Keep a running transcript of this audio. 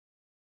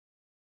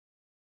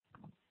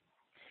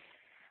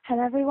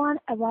Hello, everyone,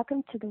 and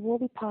welcome to the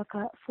Warby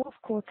Parker fourth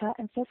quarter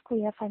and fiscal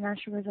year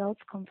financial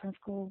results conference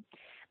call.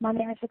 My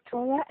name is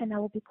Victoria, and I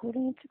will be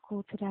calling into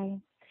call today.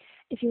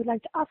 If you would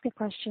like to ask a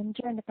question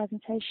during the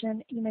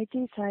presentation, you may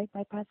do so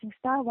by pressing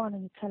star one on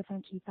your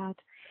telephone keypad.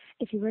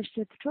 If you wish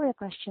to withdraw your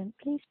question,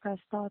 please press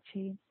star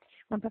two.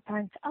 When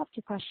preparing to ask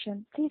your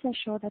question, please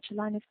ensure that your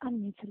line is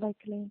unmuted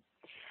locally.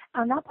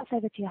 I'll now pass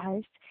over to your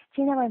host,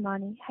 Tina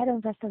Romani, Head of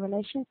Investor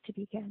Relations, to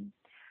begin.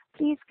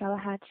 Please go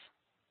ahead.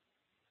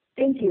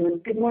 Thank you,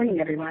 and good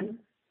morning, everyone.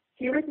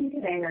 Here with me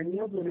today are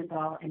Neil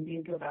Blumenthal and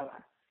Dave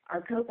Gilboa,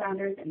 our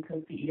co-founders and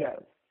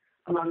co-CEOs,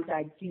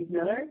 alongside Steve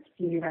Miller,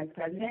 Senior Vice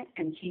President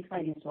and Chief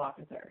Financial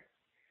Officer.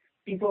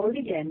 Before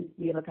we begin,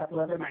 we have a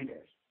couple of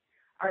reminders.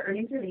 Our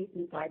earnings release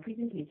and slide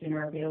presentation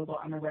are available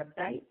on our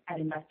website at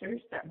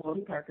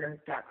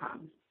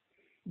investors.warbyparker.com.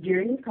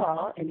 During this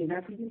call and in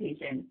our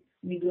presentation,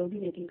 we will be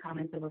making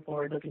comments of a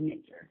forward-looking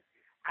nature.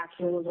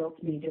 Actual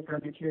results may differ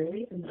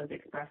materially from those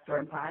expressed or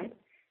implied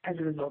as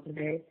a result of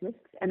various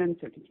risks and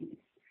uncertainties.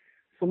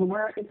 For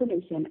more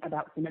information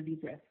about some of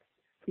these risks,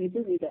 please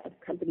review the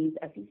company's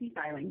SEC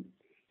filings,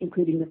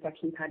 including the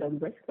section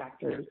titled Risk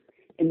Factors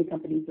in the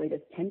company's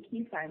latest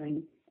 10-Q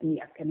filing and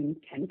the upcoming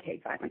 10-K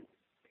filing.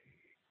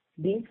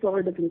 These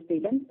forward-looking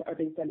statements are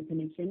based on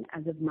information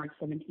as of March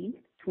 17,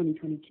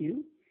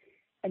 2022,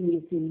 and we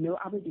assume no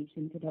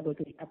obligation to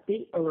publicly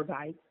update or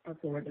revise our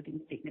forward-looking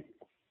statements.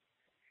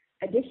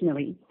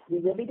 Additionally, we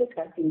will be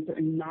discussing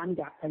certain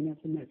non-GAAP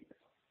financial measures.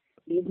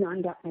 These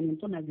non-GAAP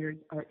financial measures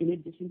are in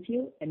addition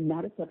to and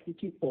not a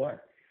substitute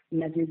for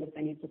measures of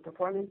financial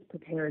performance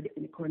prepared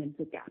in accordance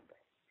with GAAP.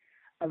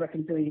 A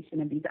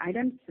reconciliation of these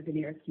items to the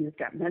nearest US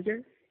GAAP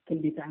measure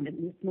can be found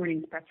in this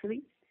morning's press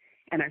release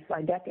and our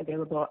slide deck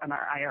available on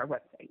our IR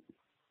website.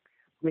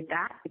 With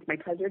that, it's my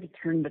pleasure to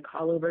turn the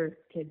call over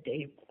to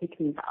Dave to kick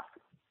things off.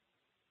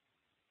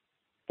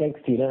 Thanks,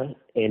 Tina,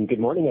 and good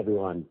morning,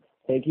 everyone.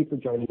 Thank you for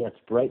joining us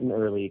bright and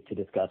early to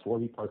discuss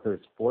Warby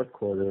Parker's fourth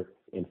quarter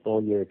and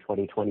full year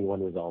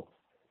 2021 results,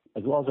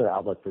 as well as our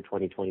outlook for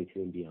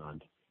 2022 and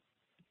beyond.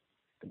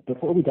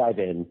 Before we dive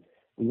in,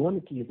 we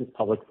wanted to use this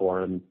public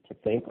forum to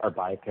thank our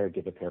Buy a Pair,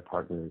 Give a Pair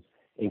partners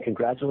and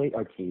congratulate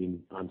our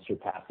team on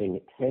surpassing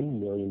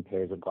 10 million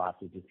pairs of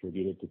glasses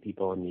distributed to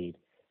people in need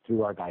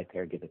through our Buy a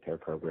Pair, Give a Pair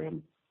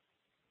program.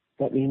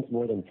 That means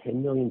more than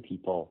 10 million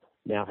people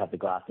now have the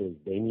glasses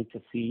they need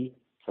to see,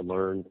 to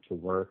learn, to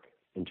work,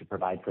 and to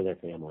provide for their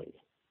families.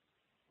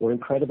 We're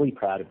incredibly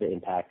proud of the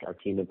impact our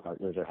team and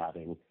partners are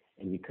having,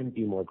 and we couldn't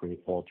be more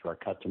grateful to our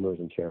customers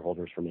and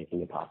shareholders for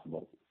making it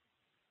possible.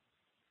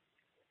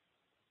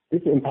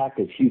 This impact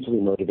is hugely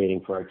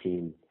motivating for our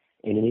team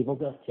and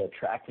enables us to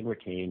attract and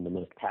retain the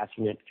most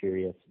passionate,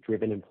 curious,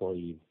 driven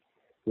employees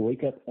who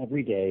wake up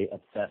every day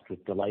obsessed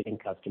with delighting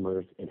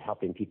customers and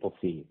helping people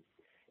see,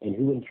 and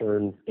who in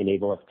turn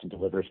enable us to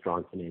deliver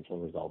strong financial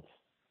results.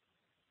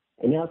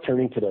 And now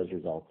turning to those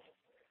results.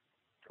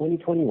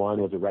 2021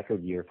 was a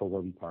record year for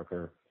Warby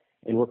Parker,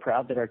 and we're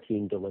proud that our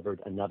team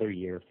delivered another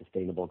year of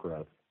sustainable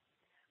growth.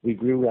 We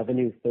grew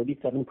revenue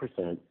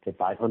 37% to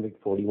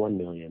 $541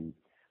 million,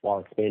 while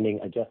expanding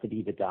adjusted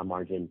EBITDA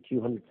margin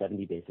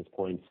 270 basis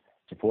points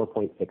to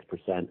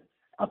 4.6%,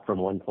 up from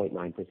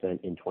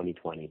 1.9% in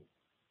 2020.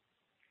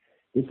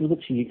 This was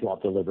achieved while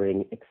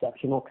delivering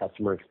exceptional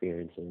customer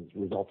experiences,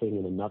 resulting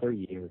in another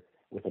year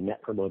with a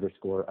Net Promoter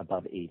Score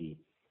above 80,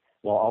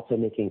 while also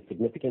making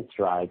significant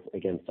strides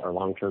against our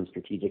long-term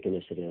strategic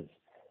initiatives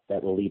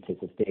that will lead to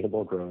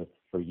sustainable growth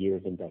for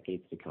years and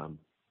decades to come.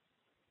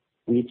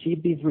 We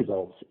achieved these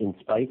results in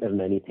spite of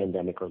many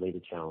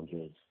pandemic-related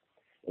challenges,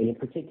 and in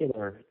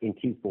particular in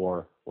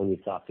Q4 when we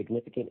saw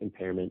significant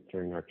impairment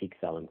during our peak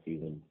selling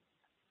season.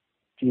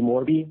 Team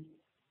Warby,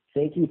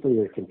 thank you for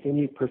your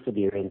continued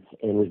perseverance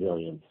and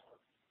resilience.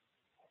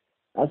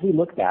 As we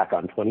look back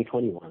on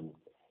 2021,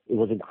 it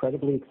was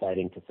incredibly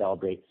exciting to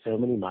celebrate so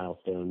many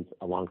milestones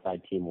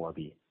alongside Team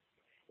Warby.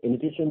 In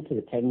addition to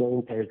the 10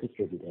 million pairs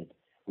distributed,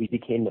 we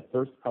became the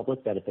first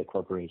public benefit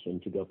corporation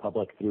to go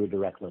public through a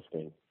direct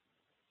listing.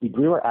 We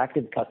grew our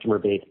active customer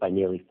base by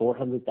nearly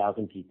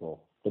 400,000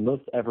 people, the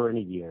most ever in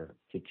a year,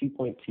 to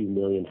 2.2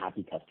 million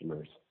happy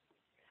customers.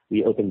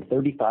 We opened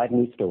 35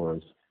 new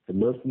stores, the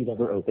most we've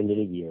ever opened in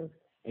a year,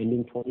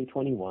 ending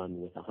 2021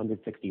 with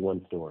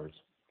 161 stores.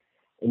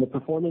 And the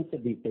performance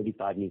of these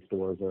 35 new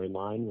stores are in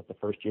line with the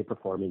first-year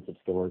performance of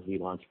stores we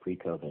launched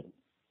pre-COVID.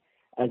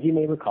 As you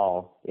may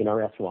recall, in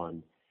our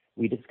S1,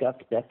 we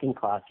discussed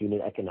best-in-class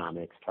unit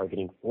economics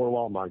targeting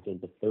four-wall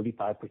margins of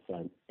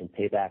 35% and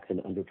paybacks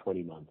in under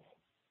 20 months.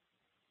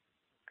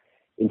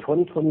 In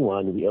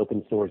 2021, we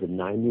opened stores in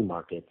 9 new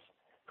markets,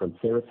 from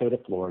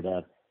Sarasota,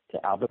 Florida,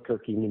 to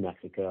Albuquerque, New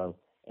Mexico,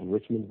 and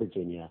Richmond,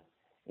 Virginia,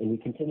 and we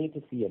continue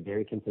to see a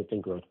very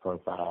consistent growth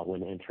profile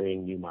when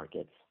entering new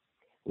markets,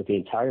 with the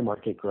entire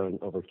market growing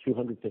over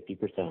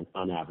 250%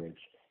 on average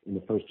in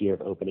the first year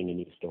of opening a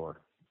new store.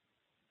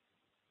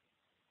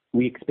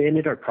 We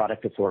expanded our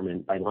product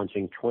assortment by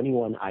launching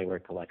 21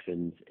 eyewear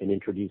collections and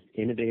introduced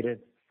innovative,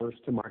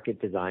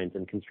 first-to-market designs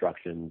and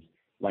constructions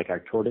like our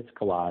Tortoise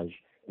Collage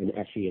and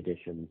Essie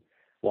Edition,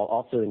 while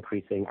also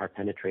increasing our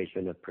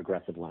penetration of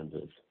progressive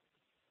lenses.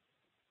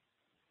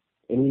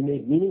 And we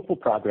made meaningful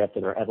progress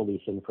in our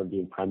evolution from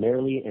being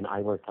primarily an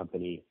eyewear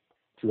company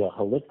to a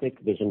holistic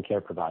vision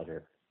care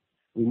provider.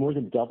 We more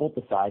than doubled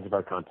the size of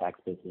our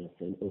contacts business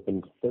and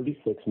opened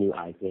 36 new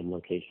eye exam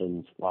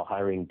locations while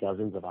hiring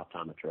dozens of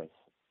optometrists.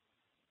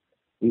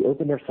 We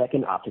opened our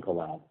second optical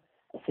lab,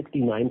 a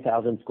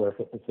 69,000 square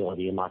foot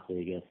facility in Las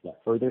Vegas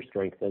that further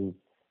strengthens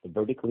the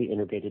vertically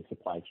integrated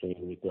supply chain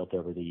we've built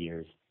over the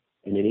years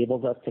and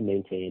enables us to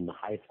maintain the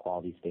highest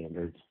quality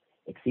standards,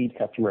 exceed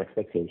customer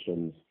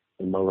expectations,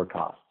 and lower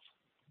costs.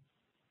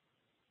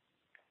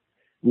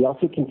 We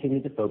also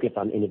continue to focus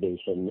on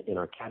innovation in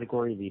our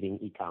category-leading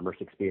e-commerce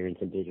experience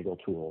and digital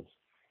tools.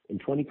 In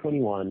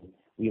 2021,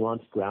 we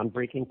launched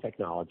groundbreaking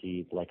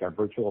technologies like our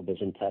Virtual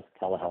Vision Test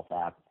telehealth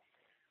app,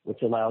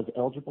 which allows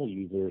eligible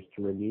users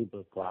to renew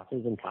both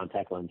glasses and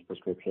contact lens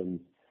prescriptions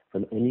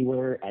from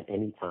anywhere at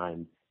any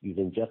time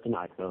using just an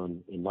iPhone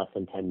in less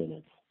than 10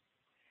 minutes,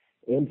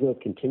 and drove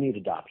continued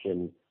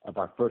adoption of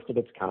our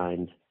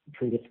first-of-its-kind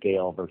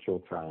true-to-scale virtual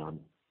try-on.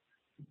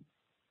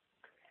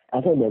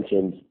 As I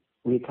mentioned,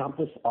 we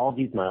accomplished all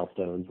these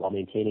milestones while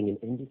maintaining an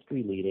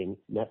industry-leading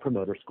Net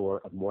Promoter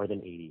Score of more than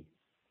 80.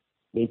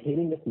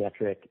 Maintaining this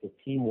metric is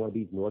Team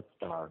Warby's North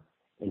Star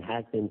and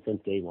has been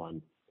since day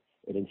one.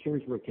 It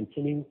ensures we're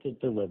continuing to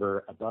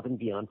deliver above and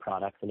beyond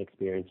products and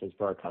experiences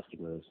for our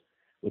customers,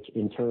 which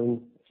in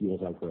turn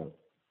fuels our growth.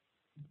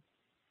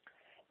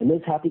 And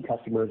those happy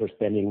customers are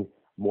spending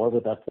more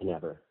with us than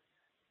ever.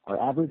 Our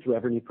average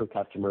revenue per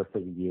customer for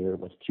the year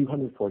was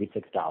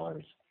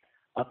 $246,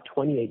 up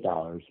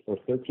 $28 or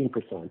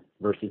 13%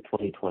 versus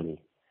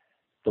 2020,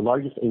 the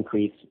largest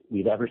increase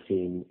we've ever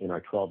seen in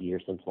our 12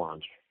 years since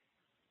launch.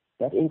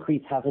 That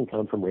increase hasn't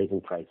come from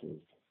raising prices.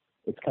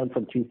 It's come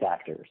from two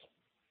factors.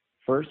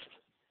 First,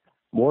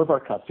 more of our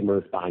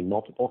customers buying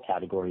multiple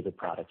categories of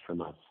products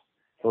from us.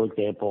 For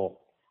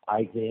example,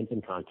 eye exams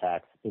and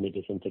contacts in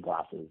addition to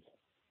glasses.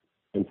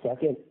 And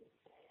second,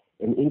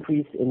 an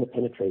increase in the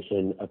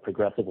penetration of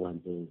progressive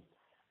lenses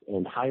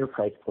and higher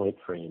price point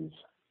frames.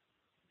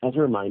 As a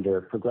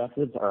reminder,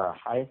 progressives are our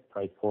highest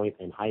price point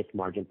and highest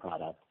margin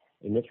product,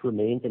 and this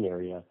remains an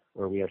area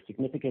where we are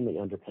significantly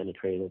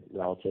underpenetrated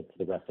relative to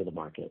the rest of the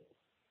market.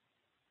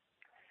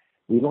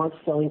 We launched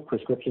selling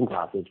prescription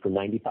glasses for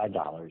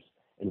 $95,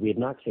 and we have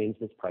not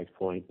changed this price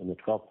point in the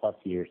 12 plus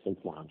years since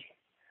launch.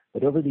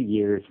 But over the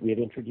years, we have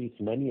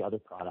introduced many other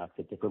products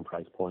at different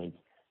price points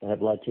that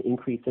have led to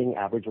increasing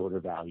average order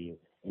value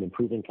and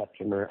improving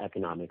customer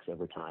economics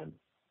over time.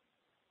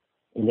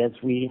 And as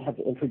we have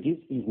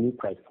introduced these new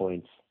price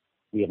points,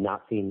 we have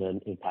not seen them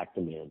impact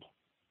demand.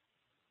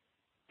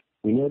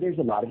 We know there's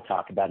a lot of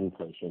talk about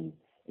inflation,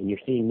 and you're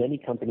seeing many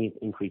companies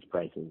increase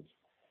prices,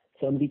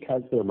 some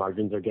because their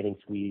margins are getting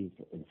squeezed,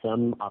 and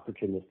some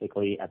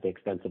opportunistically at the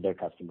expense of their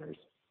customers.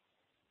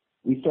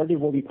 We started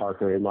Warby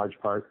Parker in large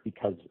part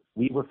because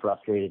we were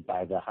frustrated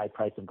by the high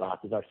price of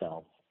glasses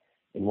ourselves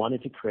and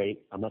wanted to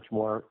create a much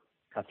more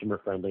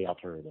customer-friendly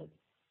alternative.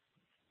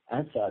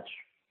 As such,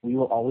 we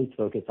will always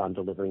focus on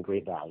delivering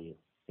great value,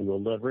 and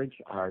will leverage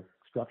our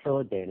structural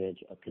advantage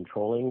of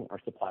controlling our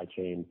supply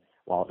chain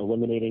while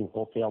eliminating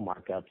wholesale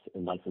markups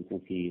and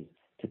licensing fees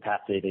to pass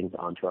savings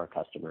on to our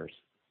customers.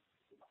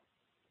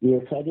 We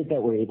are excited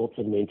that we're able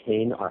to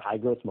maintain our high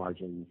gross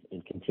margins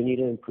and continue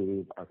to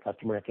improve our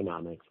customer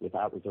economics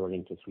without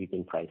resorting to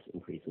sweeping price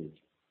increases.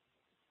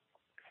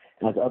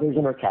 As others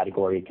in our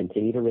category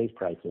continue to raise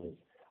prices,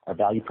 our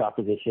value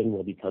proposition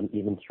will become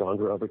even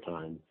stronger over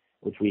time,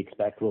 which we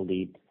expect will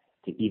lead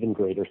to even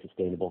greater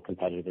sustainable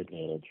competitive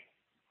advantage.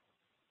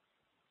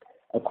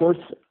 Of course,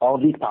 all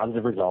of these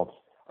positive results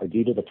are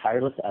due to the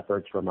tireless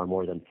efforts from our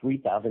more than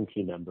 3,000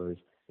 team members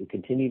who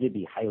continue to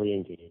be highly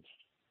engaged.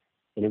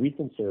 In a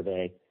recent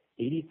survey,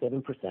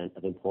 87%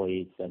 of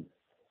employees said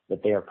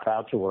that they are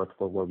proud to work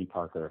for Warby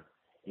Parker,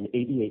 and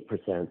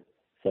 88%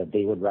 said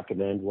they would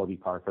recommend Warby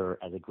Parker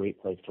as a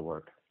great place to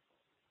work.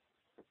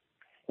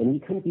 And we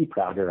couldn't be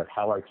prouder of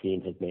how our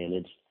team has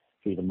managed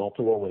through the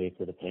multiple waves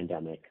of the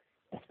pandemic,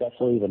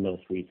 especially the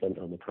most recent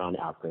Omicron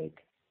outbreak.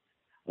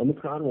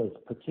 Omicron was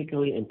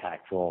particularly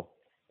impactful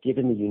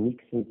given the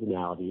unique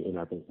seasonality in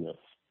our business.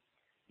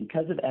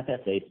 Because of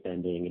FSA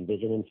spending and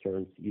vision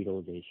insurance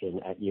utilization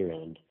at year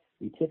end,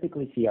 we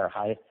typically see our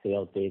highest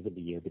sales days of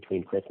the year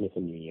between Christmas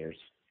and New Year's.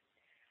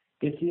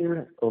 This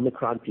year,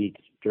 Omicron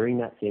peaked during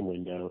that same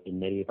window in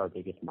many of our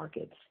biggest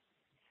markets.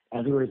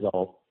 As a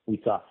result,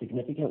 we saw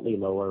significantly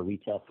lower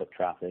retail foot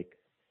traffic,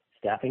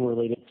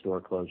 staffing-related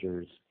store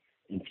closures,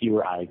 and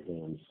fewer eye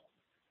exams.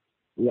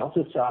 We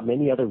also saw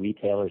many other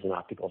retailers and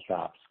optical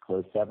shops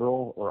close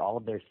several or all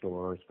of their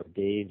stores for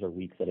days or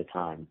weeks at a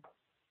time.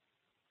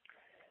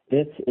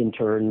 This, in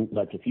turn,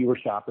 led to fewer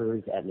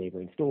shoppers at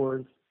neighboring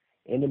stores,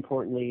 and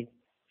importantly,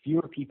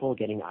 fewer people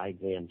getting eye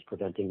exams,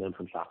 preventing them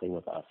from shopping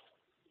with us.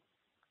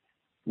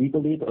 We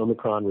believe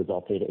Omicron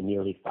resulted in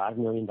nearly $5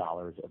 million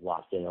of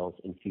lost sales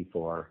in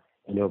Q4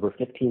 and over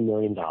 $15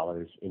 million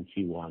in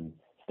Q1,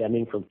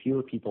 stemming from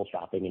fewer people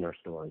shopping in our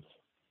stores.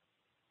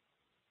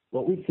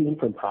 What we've seen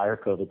from prior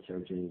COVID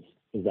surges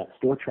is that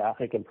store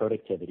traffic and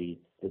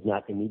productivity does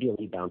not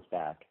immediately bounce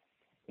back,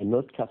 and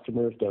most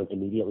customers don't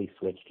immediately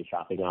switch to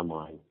shopping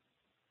online.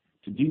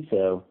 To do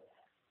so,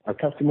 our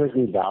customers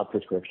need valid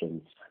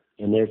prescriptions,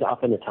 and there's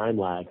often a time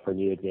lag for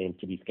new exams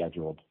to be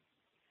scheduled.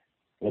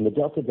 When the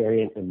Delta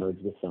variant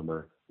emerged this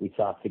summer, we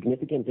saw a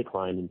significant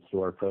decline in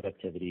store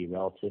productivity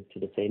relative to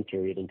the same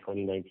period in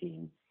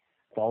 2019,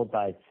 followed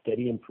by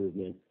steady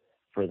improvement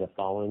for the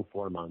following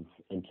 4 months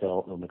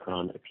until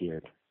Omicron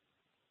appeared.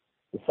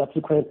 The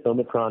subsequent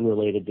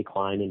Omicron-related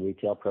decline in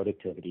retail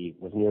productivity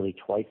was nearly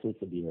twice as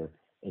severe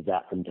as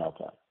that from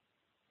Delta.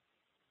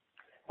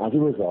 As a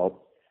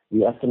result,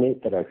 we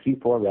estimate that our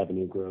Q4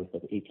 revenue growth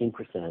of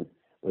 18%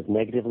 was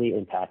negatively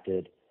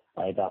impacted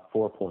by about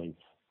 4 points,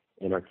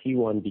 and our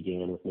Q1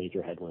 began with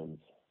major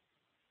headwinds.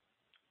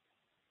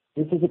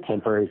 This is a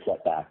temporary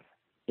setback.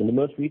 In the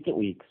most recent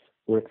weeks,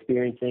 we're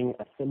experiencing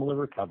a similar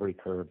recovery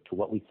curve to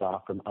what we saw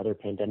from other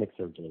pandemic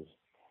surges,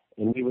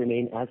 and we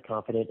remain as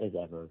confident as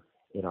ever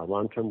in our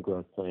long-term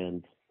growth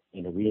plans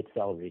and a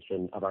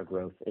re-acceleration of our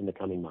growth in the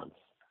coming months.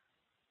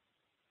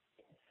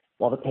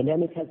 While the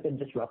pandemic has been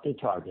disruptive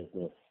to our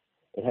business,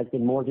 it has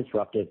been more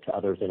disruptive to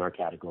others in our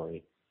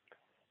category.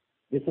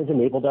 This has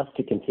enabled us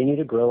to continue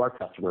to grow our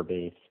customer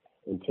base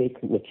and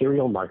take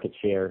material market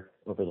share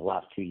over the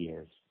last 2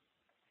 years.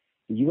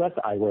 The U.S.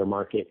 eyewear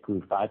market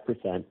grew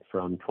 5%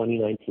 from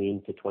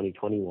 2019 to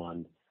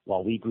 2021,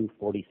 while we grew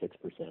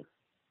 46%.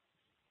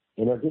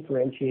 And our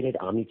differentiated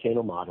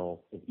omnichannel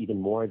model is even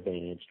more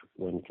advantaged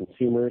when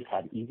consumers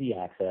have easy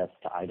access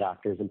to eye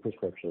doctors and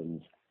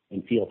prescriptions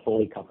and feel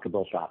fully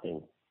comfortable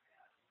shopping.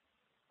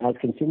 As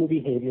consumer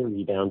behavior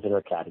rebounds in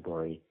our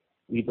category,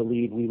 we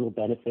believe we will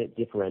benefit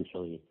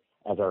differentially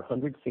as our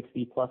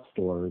 160-plus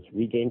stores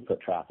regain foot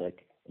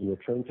traffic and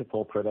return to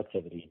full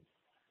productivity,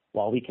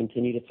 while we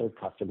continue to serve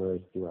customers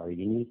through our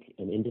unique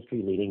and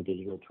industry-leading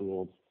digital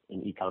tools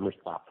and e-commerce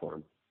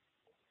platform.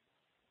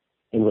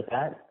 And with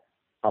that,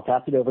 I'll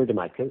pass it over to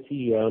my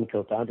co-CEO and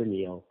co-founder,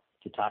 Neil,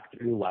 to talk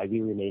through why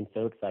we remain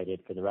so excited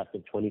for the rest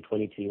of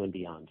 2022 and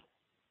beyond.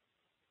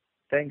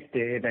 Thanks,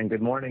 Dave, and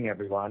good morning,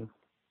 everyone.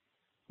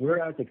 We're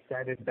as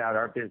excited about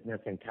our business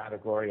and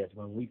category as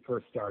when we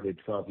first started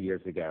 12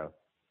 years ago.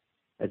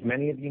 As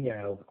many of you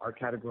know, our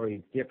category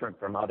is different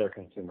from other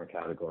consumer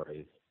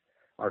categories.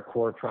 Our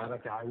core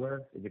product,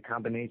 eyewear, is a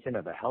combination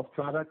of a health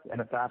product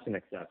and a fashion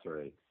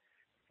accessory.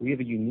 We have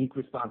a unique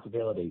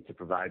responsibility to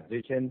provide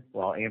vision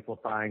while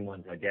amplifying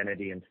one's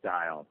identity and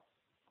style.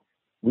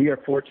 We are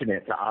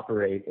fortunate to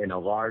operate in a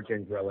large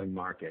and growing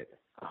market,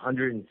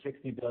 $160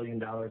 billion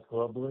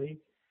globally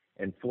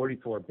and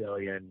 $44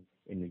 billion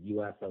in the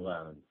U.S.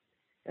 alone,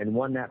 and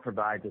one that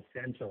provides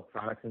essential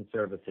products and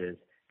services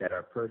that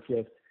are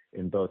purchased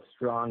in both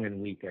strong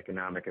and weak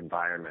economic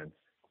environments.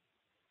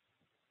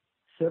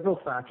 Several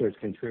factors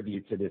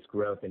contribute to this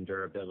growth and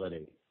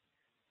durability.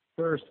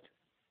 First,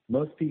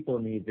 most people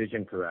need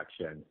vision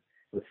correction,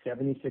 with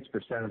 76%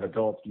 of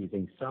adults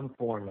using some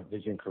form of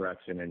vision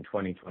correction in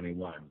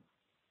 2021.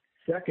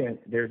 Second,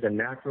 there's a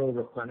natural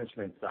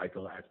replenishment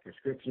cycle as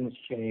prescriptions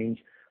change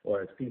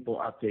or as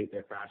people update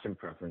their fashion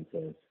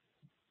preferences.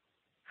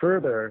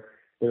 Further,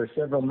 there are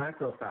several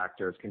macro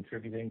factors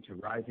contributing to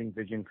rising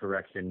vision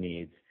correction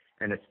needs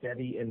and a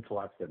steady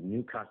influx of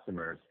new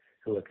customers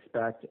who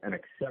expect an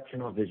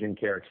exceptional vision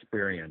care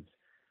experience,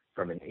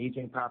 from an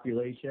aging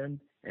population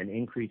and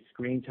increased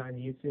screen time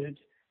usage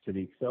to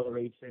the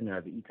acceleration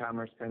of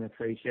e-commerce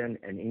penetration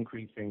and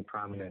increasing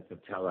prominence of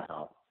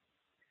telehealth.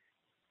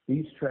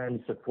 These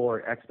trends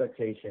support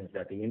expectations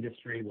that the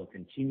industry will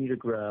continue to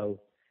grow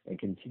and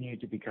continue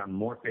to become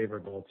more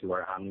favorable to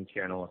our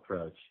omnichannel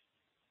approach.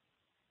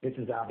 This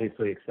is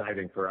obviously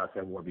exciting for us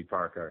at Warby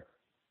Parker.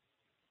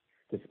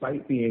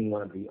 Despite being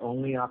one of the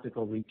only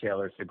optical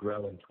retailers to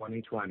grow in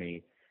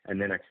 2020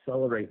 and then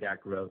accelerate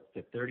that growth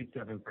to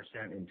 37%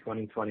 in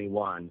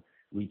 2021,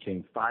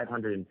 reaching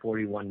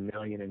 $541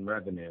 million in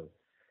revenue,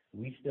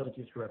 we still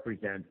just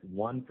represent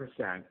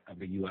 1% of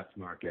the U.S.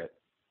 market.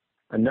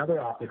 Another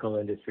optical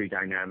industry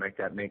dynamic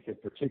that makes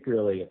it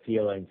particularly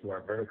appealing to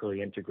our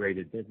vertically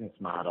integrated business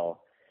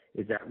model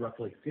is that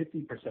roughly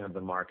 50% of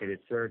the market is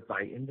served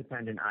by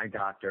independent eye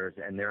doctors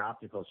and their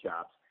optical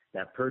shops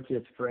that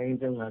purchase frames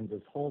and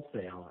lenses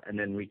wholesale and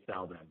then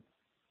resell them.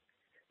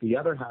 The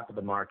other half of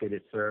the market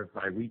is served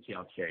by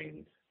retail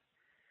chains.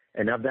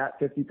 And of that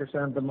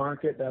 50% of the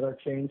market that are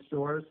chain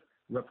stores,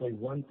 roughly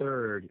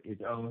 1/3 is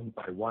owned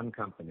by one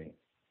company.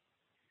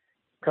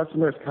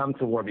 Customers come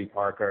to Warby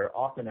Parker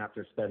often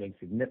after spending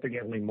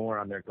significantly more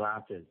on their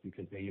glasses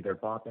because they either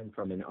bought them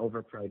from an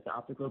overpriced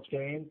optical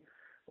chain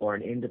or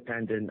an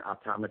independent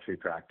optometry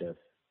practice.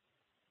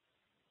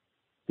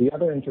 The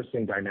other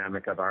interesting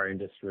dynamic of our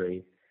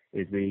industry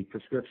is the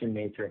prescription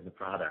nature of the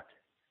product.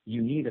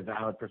 You need a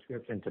valid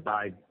prescription to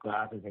buy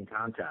glasses and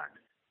contacts.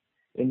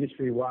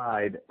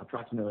 Industry-wide,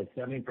 approximately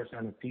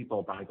 70% of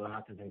people buy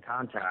glasses and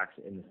contacts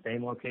in the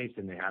same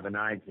location they have an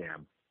eye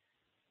exam.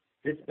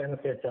 This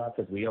benefits us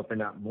as we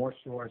open up more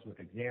stores with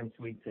exam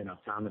suites and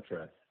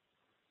optometrists.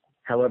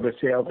 However,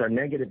 sales are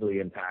negatively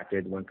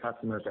impacted when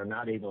customers are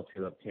not able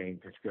to obtain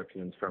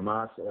prescriptions from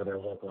us or their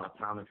local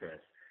optometrist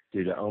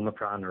due to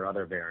Omicron or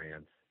other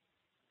variants.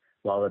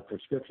 While the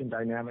prescription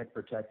dynamic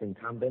protects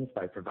incumbents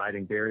by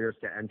providing barriers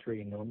to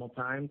entry in normal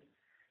times,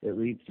 it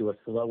leads to a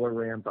slower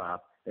ramp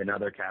up in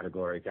other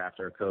categories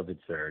after a COVID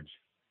surge.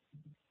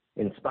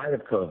 In spite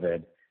of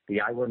COVID,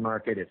 the eyewear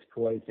market is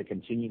poised to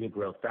continue to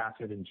grow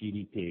faster than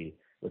GDP,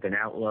 with an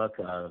outlook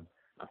of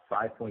a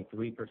 5.3%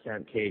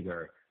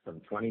 CAGR from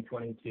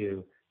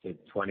 2022 to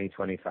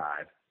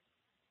 2025.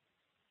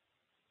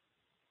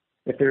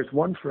 If there's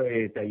one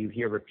phrase that you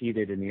hear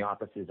repeated in the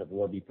offices of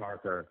Warby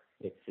Parker,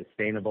 it's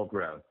sustainable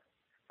growth.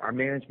 Our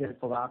management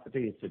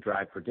philosophy is to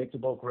drive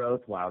predictable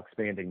growth while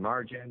expanding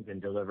margins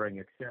and delivering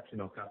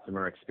exceptional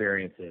customer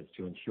experiences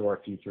to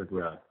ensure future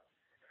growth.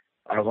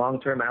 Our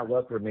long-term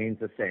outlook remains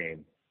the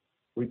same.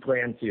 We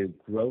plan to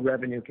grow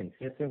revenue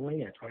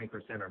consistently at 20%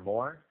 or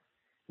more,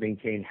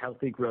 maintain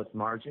healthy gross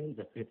margins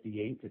of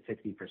 58 to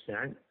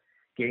 60%,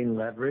 gain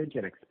leverage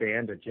and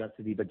expand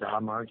adjusted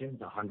EBITDA margins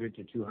 100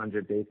 to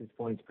 200 basis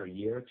points per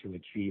year to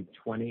achieve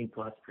 20+%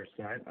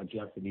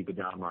 adjusted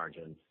EBITDA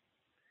margins.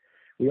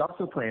 We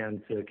also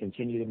plan to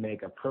continue to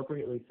make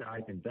appropriately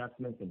sized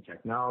investments in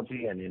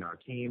technology and in our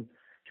team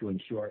to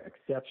ensure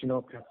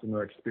exceptional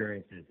customer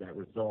experiences that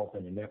result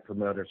in a Net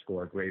Promoter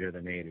Score greater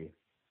than 80.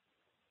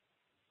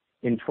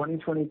 In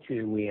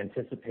 2022, we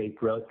anticipate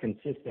growth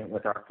consistent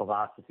with our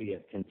philosophy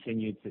of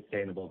continued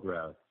sustainable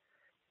growth.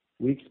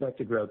 We expect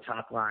to grow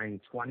top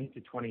line 20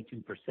 to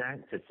 22%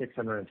 to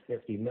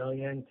 $650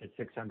 million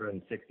to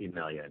 $660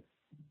 million.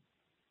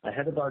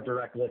 Ahead of our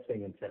direct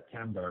listing in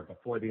September,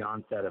 before the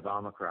onset of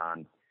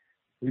Omicron,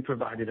 we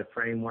provided a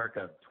framework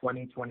of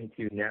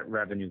 2022 net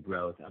revenue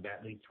growth of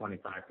at least 25%.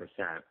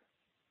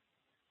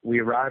 We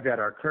arrived at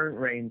our current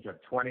range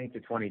of 20 to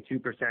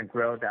 22%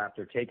 growth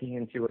after taking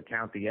into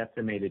account the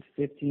estimated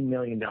 $15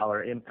 million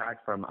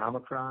impact from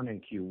Omicron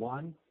in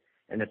Q1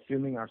 and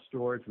assuming our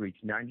stores reach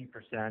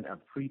 90%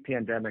 of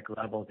pre-pandemic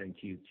levels in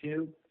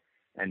Q2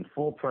 and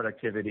full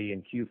productivity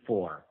in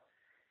Q4,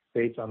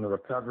 based on the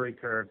recovery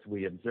curves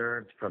we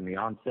observed from the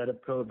onset of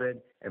COVID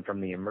and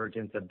from the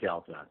emergence of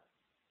Delta.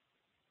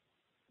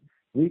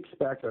 We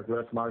expect our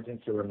gross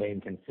margins to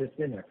remain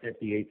consistent at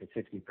 58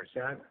 to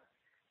 60%,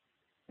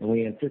 and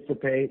we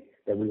anticipate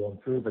that we will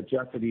improve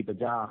adjusted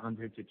EBITDA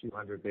 100 to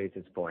 200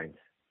 basis points.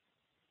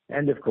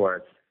 And of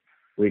course,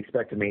 we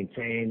expect to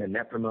maintain a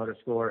Net Promoter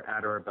Score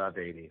at or above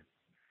 80.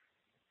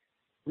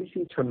 We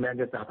see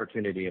tremendous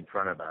opportunity in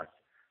front of us,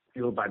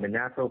 fueled by the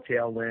natural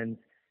tailwind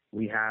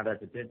we have as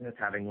a business,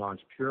 having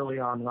launched purely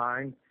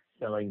online,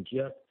 selling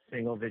just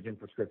single vision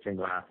prescription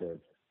glasses.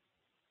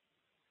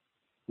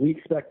 We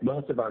expect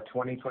most of our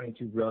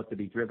 2022 growth to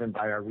be driven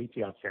by our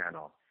retail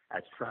channel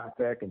as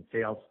traffic and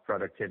sales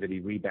productivity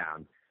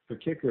rebound,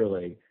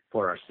 particularly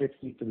for our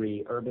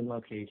 63 urban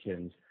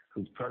locations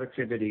whose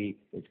productivity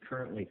is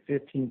currently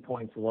 15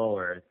 points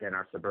lower than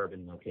our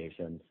suburban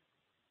locations.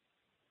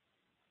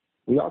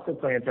 We also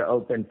plan to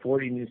open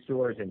 40 new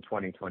stores in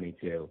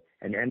 2022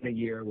 and end the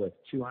year with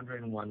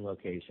 201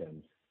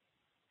 locations.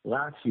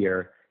 Last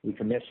year, we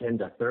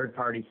commissioned a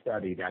third-party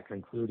study that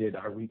concluded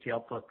our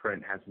retail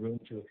footprint has room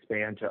to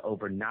expand to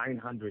over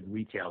 900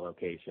 retail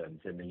locations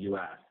in the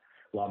U.S.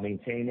 while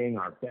maintaining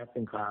our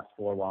best-in-class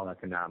four-wall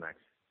economics.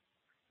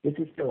 This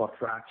is still a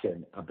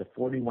fraction of the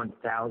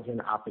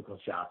 41,000 optical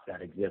shops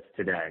that exist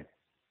today.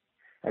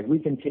 As we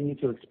continue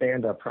to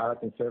expand our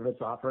product and service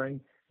offering,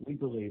 we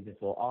believe this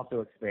will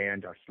also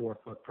expand our store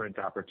footprint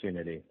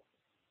opportunity.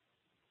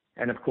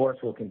 And of course,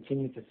 we'll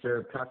continue to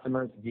serve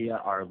customers via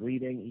our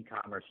leading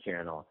e-commerce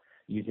channel,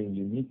 using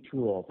unique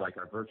tools like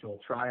our virtual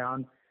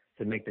try-on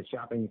to make the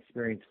shopping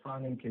experience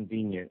fun and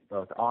convenient,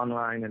 both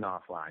online and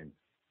offline.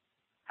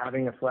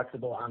 Having a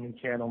flexible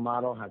omni-channel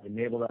model has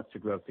enabled us to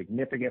grow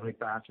significantly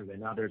faster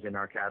than others in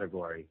our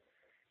category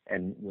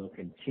and will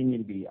continue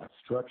to be a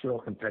structural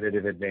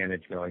competitive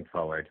advantage going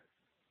forward.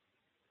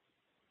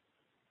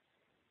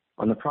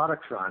 On the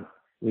product front,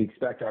 we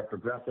expect our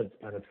progressive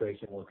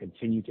penetration will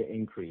continue to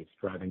increase,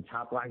 driving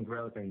top-line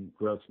growth and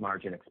gross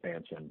margin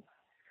expansion.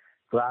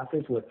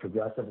 Glasses with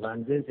progressive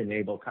lenses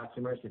enable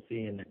customers to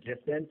see in the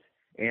distance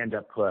and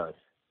up close.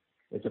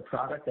 It's a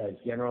product that is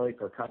generally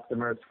for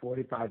customers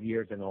 45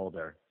 years and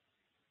older.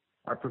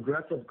 Our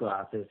progressive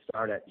glasses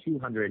start at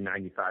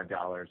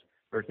 $295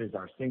 versus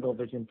our single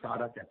vision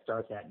product that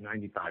starts at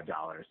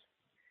 $95.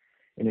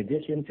 In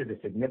addition to the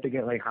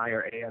significantly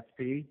higher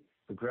ASP,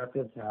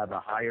 progressives have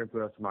a higher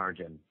gross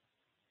margin.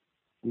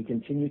 We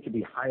continue to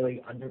be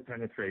highly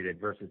underpenetrated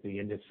versus the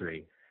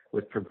industry,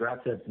 with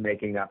progressives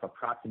making up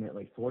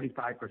approximately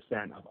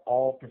 45% of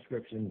all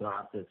prescription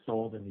glasses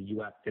sold in the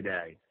U.S.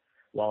 today,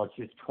 while it's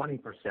just 20%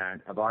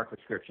 of our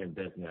prescription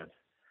business,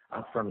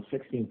 up from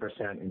 16%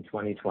 in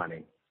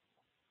 2020.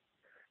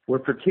 We're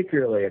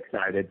particularly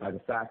excited by the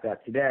fact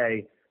that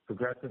today,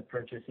 progressive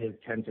purchases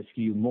tend to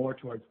skew more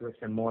towards bricks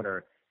and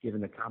mortar,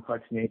 given the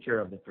complex nature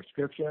of the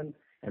prescription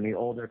and the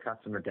older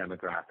customer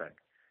demographic.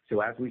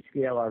 So as we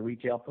scale our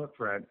retail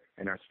footprint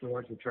and our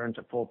stores return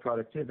to full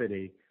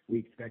productivity, we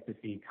expect to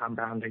see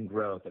compounding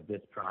growth of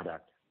this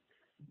product.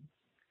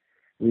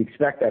 We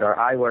expect that our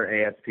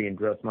eyewear ASP and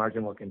gross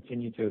margin will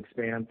continue to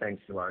expand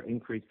thanks to our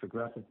increased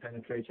progressive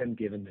penetration,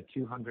 given the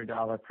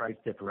 $200 price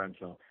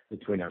differential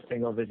between our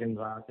single vision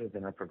glasses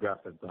and our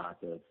progressive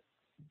glasses.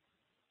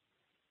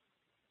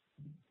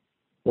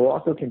 We'll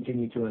also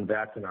continue to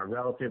invest in our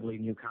relatively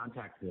new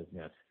contacts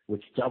business,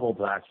 which doubled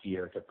last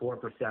year to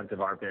 4%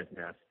 of our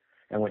business,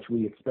 and which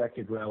we expect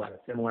to grow at a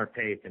similar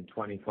pace in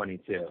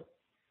 2022.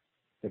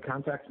 The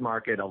contacts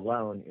market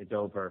alone is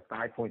over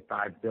 $5.5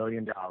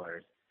 billion,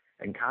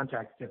 and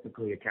contacts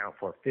typically account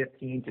for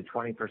 15 to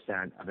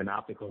 20% of an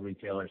optical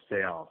retailer's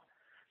sales.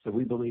 So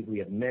we believe we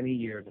have many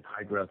years of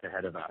high growth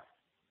ahead of us.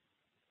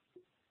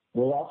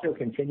 We'll also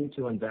continue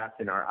to invest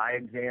in our eye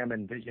exam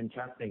and vision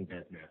testing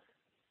business.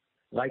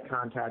 Like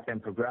contacts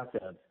and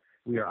progressives,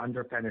 we are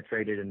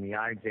underpenetrated in the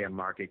eye exam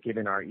market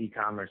given our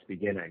e-commerce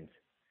beginnings.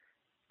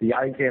 The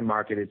eye exam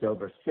market is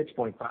over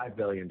 $6.5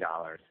 billion,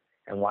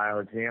 and while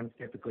exams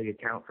typically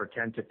account for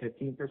 10 to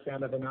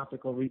 15% of an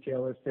optical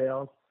retailer's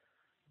sales,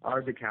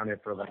 ours accounted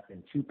for less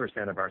than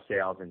 2% of our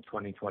sales in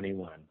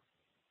 2021.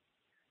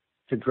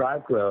 To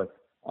drive growth,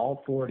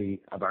 all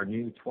 40 of our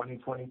new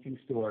 2022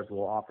 stores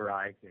will offer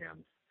eye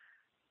exams.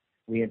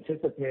 We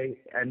anticipate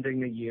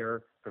ending the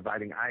year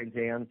providing eye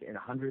exams in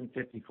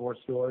 154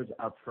 stores,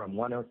 up from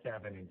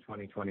 107 in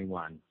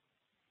 2021.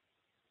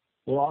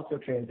 We'll also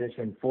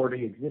transition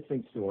 40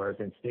 existing stores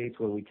in states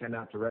where we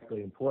cannot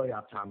directly employ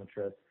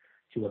optometrists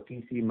to a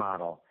PC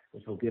model,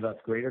 which will give us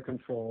greater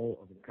control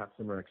over the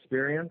customer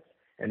experience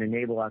and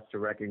enable us to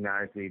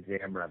recognize the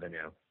exam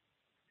revenue.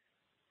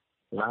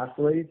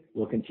 Lastly,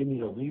 we'll continue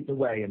to lead the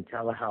way in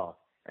telehealth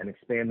and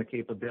expand the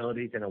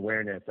capabilities and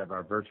awareness of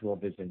our virtual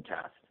vision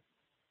test.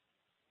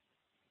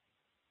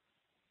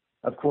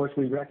 Of course,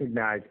 we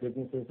recognize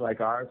businesses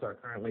like ours are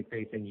currently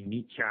facing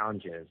unique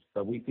challenges,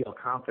 but we feel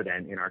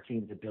confident in our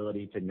team's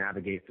ability to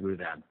navigate through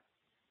them.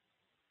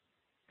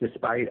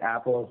 Despite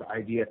Apple's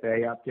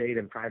IDFA update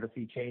and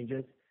privacy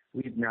changes,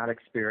 we've not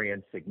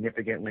experienced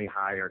significantly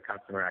higher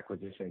customer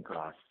acquisition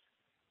costs.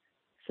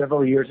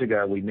 Several years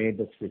ago, we made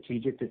the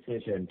strategic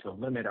decision to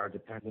limit our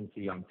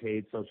dependency on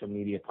paid social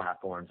media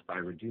platforms by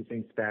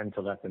reducing spend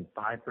to less than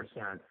 5%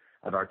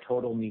 of our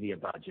total media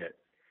budget,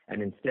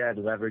 and instead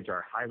leverage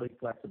our highly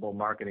flexible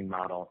marketing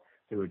model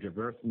through a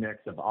diverse mix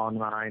of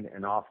online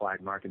and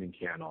offline marketing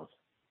channels.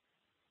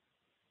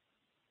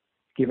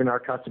 Given our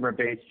customer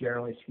base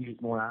generally skews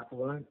more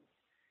affluent,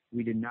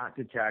 we did not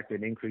detect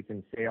an increase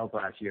in sales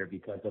last year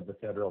because of the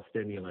federal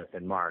stimulus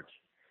in March,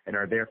 and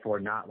are therefore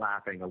not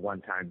lapping a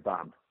one-time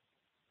bump.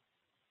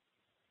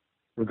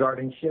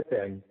 Regarding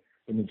shipping,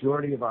 the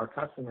majority of our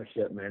customer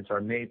shipments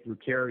are made through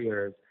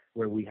carriers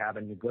where we have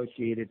a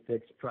negotiated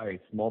fixed price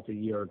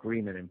multi-year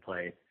agreement in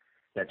place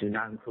that do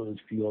not include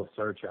fuel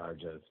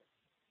surcharges.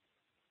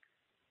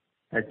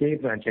 As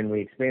Dave mentioned,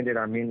 we expanded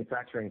our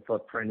manufacturing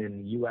footprint in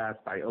the U.S.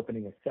 by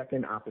opening a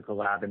second optical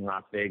lab in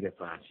Las Vegas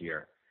last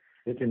year.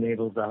 This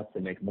enables us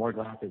to make more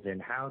glasses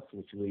in-house,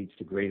 which leads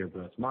to greater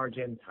gross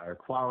margins, higher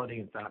quality,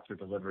 and faster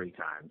delivery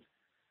times.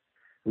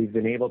 We've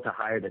been able to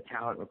hire the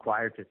talent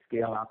required to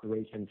scale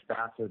operations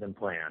faster than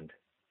planned.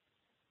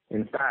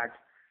 In fact,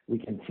 we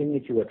continue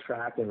to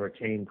attract and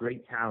retain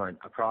great talent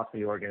across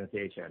the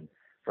organization,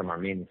 from our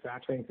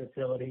manufacturing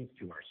facilities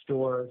to our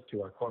stores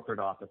to our corporate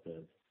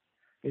offices.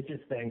 This is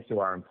thanks to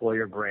our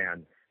employer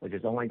brand, which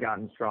has only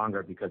gotten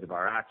stronger because of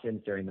our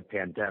actions during the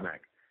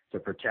pandemic to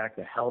protect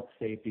the health,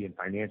 safety, and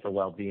financial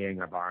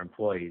well-being of our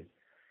employees,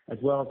 as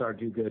well as our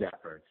do-good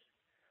efforts.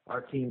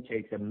 Our team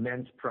takes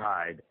immense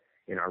pride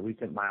in our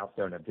recent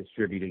milestone of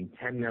distributing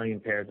 10 million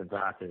pairs of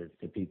glasses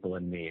to people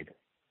in need.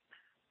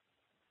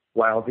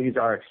 While these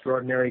are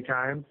extraordinary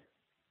times,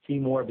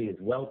 Team Warby is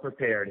well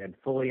prepared and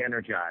fully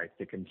energized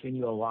to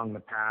continue along the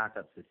path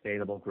of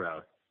sustainable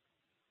growth.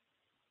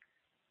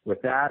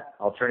 With that,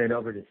 I'll turn it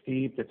over to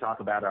Steve to talk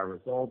about our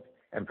results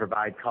and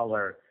provide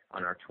color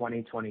on our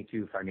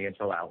 2022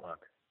 financial outlook.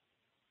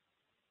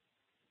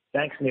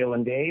 Thanks, Neil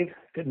and Dave.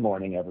 Good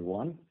morning,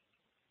 everyone.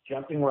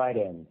 Jumping right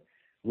in,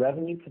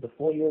 revenue for the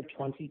full year of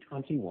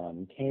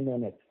 2021 came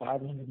in at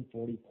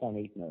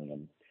 $540.8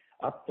 million,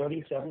 up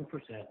 37%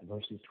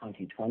 versus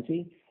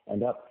 2020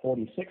 and up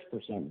 46%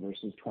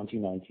 versus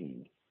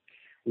 2019.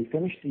 We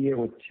finished the year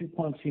with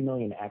 2.2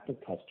 million active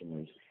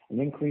customers, an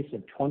increase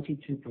of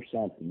 22%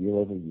 year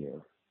over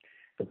year.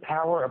 The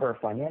power of our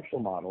financial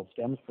model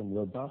stems from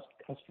robust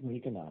customer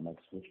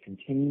economics, which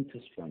continue to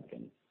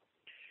strengthen.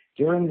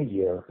 During the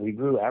year, we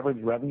grew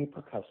average revenue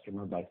per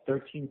customer by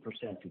 13%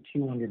 to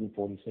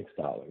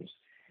 $246.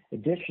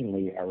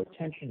 Additionally, our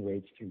retention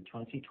rates through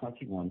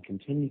 2021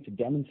 continue to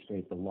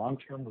demonstrate the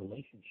long-term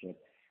relationship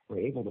we're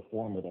able to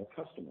form with our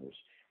customers,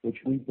 which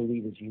we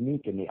believe is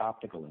unique in the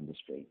optical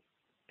industry.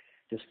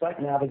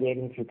 Despite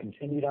navigating through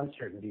continued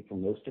uncertainty for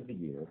most of the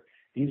year,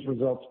 these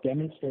results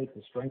demonstrate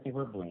the strength of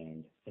our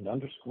brand and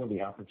underscore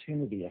the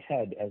opportunity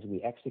ahead as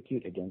we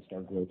execute against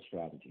our growth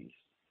strategies.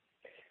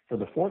 For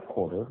the fourth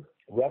quarter,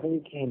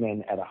 revenue came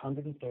in at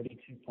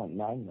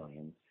 $132.9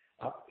 million,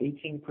 up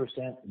 18%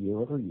 year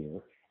over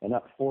year and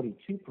up 42%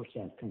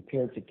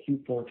 compared to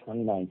Q4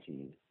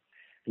 2019.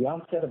 The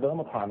onset of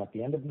Omicron at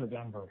the end of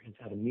November has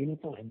had a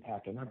meaningful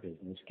impact on our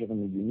business,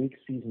 given the unique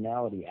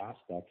seasonality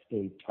aspects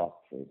Dave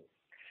talked through.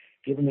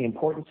 Given the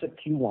importance of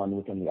Q1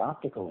 within the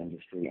optical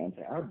industry and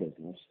to our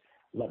business,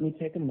 let me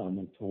take a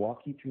moment to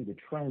walk you through the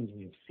trends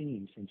we have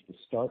seen since the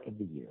start of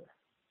the year.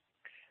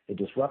 The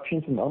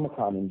disruption from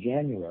Omicron in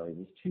January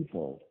was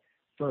twofold.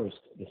 First,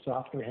 the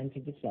softer end to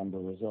December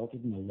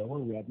resulted in a lower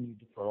revenue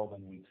deferral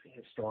than we've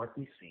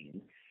historically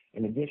seen,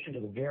 in addition to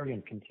the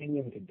variant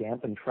continuing to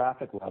dampen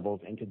traffic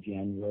levels into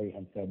January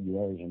and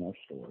February in our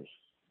stores.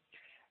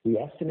 We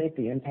estimate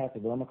the impact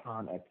of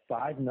Omicron at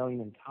 $5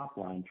 million in top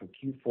line for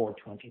Q4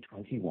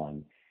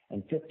 2021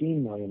 and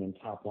 $15 million in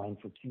top line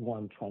for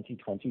Q1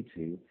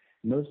 2022,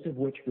 most of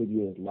which we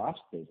view as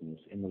lost business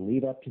in the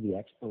lead up to the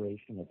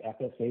expiration of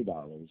FSA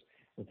dollars,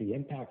 with the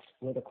impact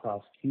split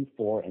across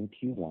Q4 and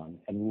Q1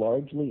 and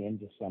largely in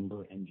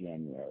December and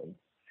January.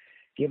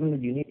 Given the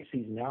unique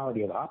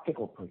seasonality of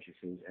optical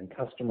purchases and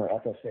customer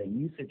FSA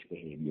usage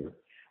behavior,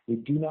 we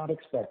do not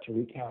expect to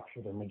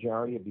recapture the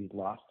majority of these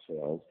lost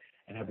sales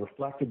and have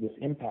reflected this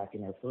impact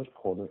in our first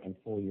quarter and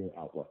full year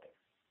outlook.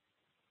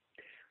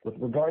 With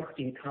regards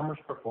to e-commerce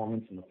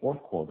performance in the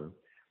fourth quarter,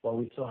 while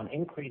we saw an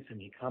increase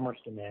in e-commerce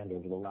demand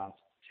over the last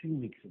 2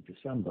 weeks of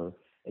December,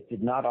 it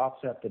did not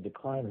offset the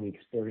decline we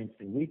experienced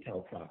in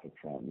retail traffic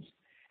trends.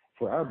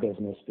 For our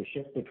business, the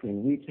shift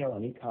between retail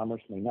and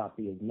e-commerce may not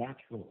be as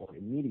natural or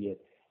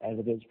immediate as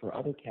it is for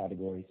other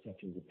categories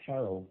such as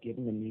apparel,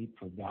 given the need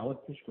for valid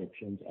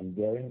prescriptions and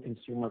varying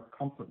consumer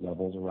comfort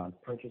levels around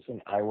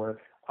purchasing eyewear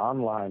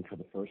online for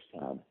the first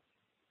time.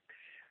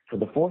 For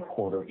the fourth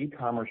quarter,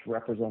 e-commerce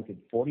represented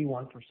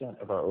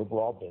 41% of our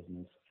overall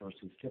business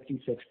versus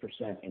 56%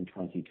 in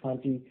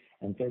 2020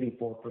 and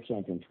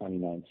 34% in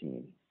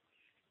 2019.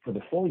 For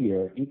the full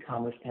year,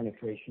 e-commerce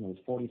penetration was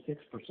 46%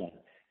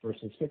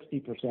 versus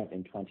 60%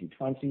 in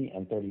 2020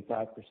 and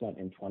 35%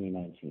 in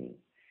 2019.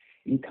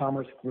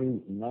 E-commerce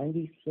grew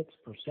 96%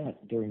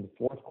 during the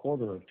fourth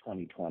quarter of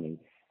 2020.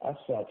 As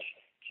such,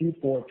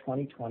 Q4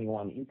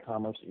 2021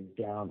 e-commerce is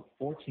down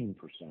 14%,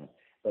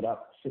 but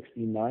up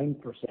 69%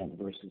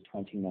 versus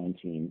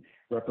 2019,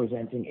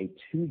 representing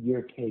a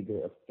 2-year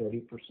CAGR of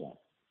 30%.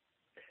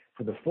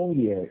 For the full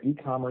year,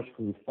 e-commerce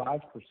grew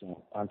 5%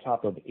 on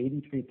top of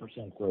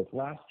 83% growth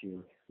last year,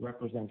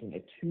 representing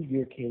a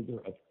 2-year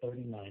CAGR of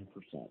 39%.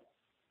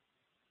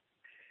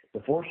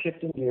 Before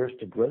shifting gears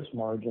to gross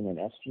margin and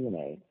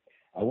SG&A,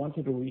 I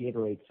wanted to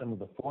reiterate some of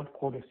the fourth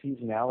quarter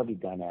seasonality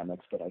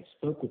dynamics that I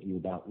spoke with you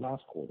about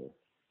last quarter.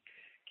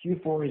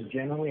 Q4 is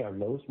generally our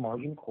lowest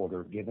margin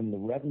quarter given the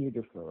revenue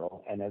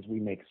deferral and as we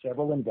make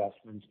several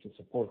investments to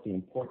support the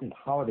important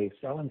holiday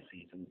selling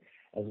season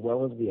as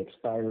well as the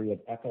expiry of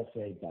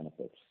FSA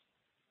benefits.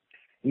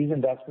 These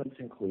investments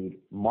include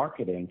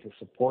marketing to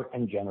support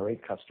and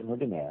generate customer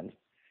demand,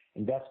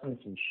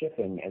 investments in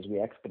shipping as we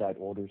expedite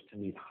orders to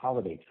meet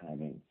holiday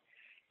timing,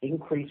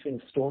 increasing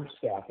store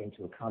staffing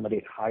to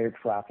accommodate higher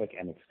traffic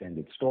and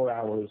extended store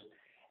hours,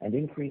 and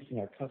increasing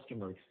our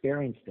customer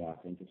experience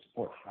staffing to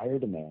support higher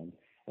demand,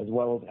 as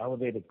well as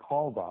elevated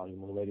call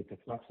volume related to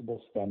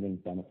flexible spending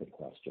benefit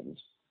questions.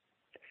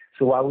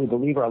 So while we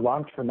believe our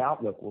long-term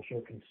outlook will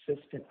show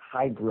consistent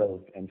high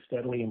growth and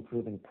steadily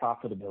improving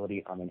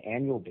profitability on an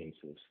annual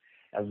basis,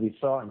 as we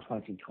saw in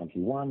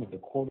 2021, the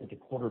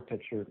quarter-to-quarter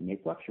picture may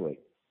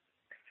fluctuate.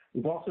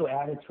 We've also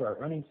added to our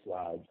earnings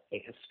slides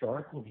a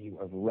historical view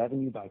of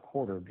revenue by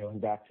quarter going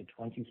back to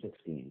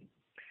 2016.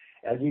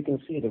 As you can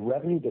see, the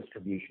revenue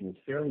distribution is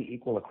fairly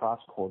equal across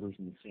quarters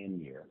in the same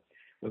year,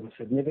 with a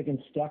significant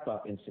step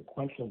up in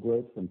sequential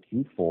growth from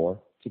Q4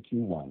 to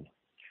Q1.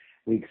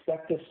 We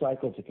expect this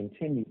cycle to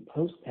continue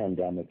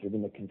post-pandemic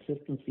given the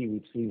consistency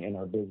we've seen in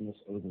our business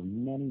over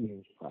many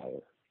years prior.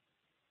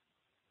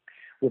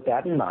 With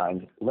that in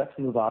mind, let's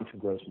move on to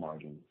gross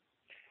margin.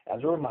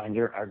 As a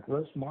reminder, our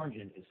gross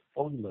margin is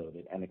fully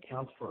loaded and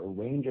accounts for a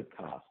range of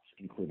costs,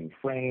 including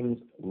frames,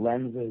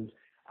 lenses,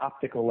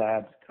 optical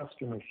labs,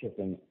 customer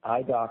shipping,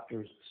 eye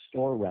doctors,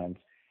 store rent,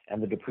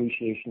 and the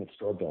depreciation of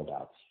store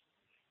build-outs.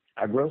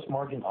 Our gross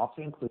margin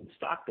also includes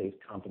stock-based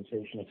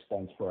compensation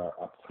expense for our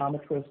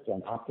optometrists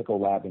and optical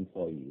lab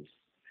employees.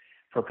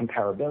 For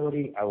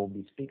comparability, I will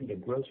be speaking to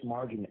gross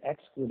margin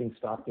excluding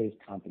stock-based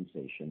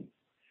compensation.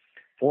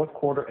 Fourth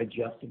quarter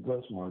adjusted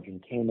gross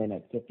margin came in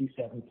at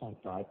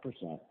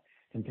 57.5%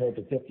 compared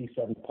to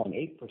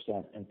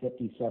 57.8% and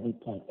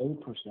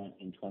 57.0%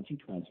 in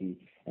 2020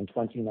 and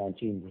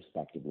 2019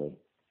 respectively.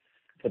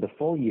 For the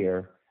full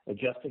year,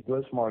 adjusted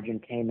gross margin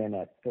came in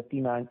at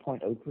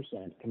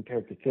 59.0%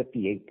 compared to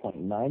 58.9%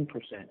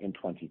 in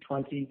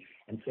 2020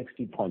 and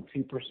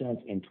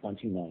 60.2% in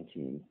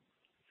 2019.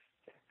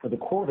 For the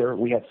quarter,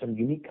 we had some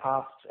unique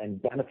costs and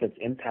benefits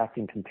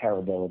impacting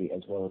comparability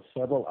as well as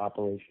several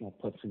operational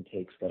puts and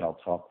takes that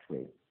I'll talk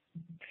through.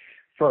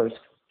 First,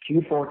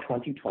 Q4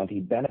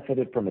 2020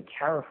 benefited from a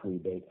tariff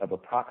rebate of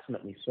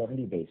approximately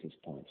 70 basis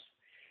points.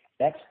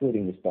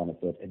 Excluding this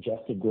benefit,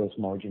 adjusted gross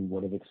margin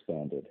would have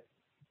expanded.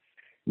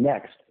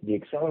 Next, the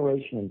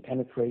acceleration and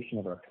penetration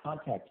of our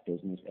contacts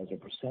business as a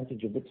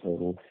percentage of the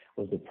total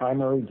was the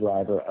primary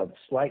driver of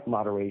slight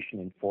moderation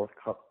in fourth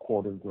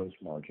quarter gross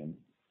margin.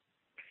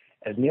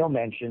 As Neil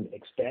mentioned,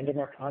 expanding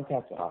our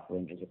contacts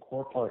offering is a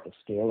core part of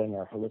scaling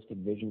our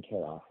holistic vision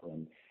care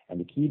offering and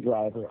the key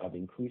driver of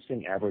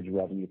increasing average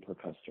revenue per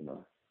customer.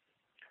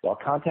 While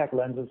contact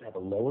lenses have a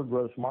lower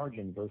gross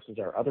margin versus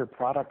our other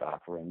product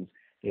offerings,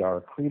 they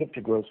are accretive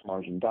to gross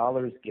margin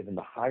dollars given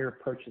the higher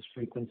purchase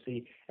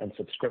frequency and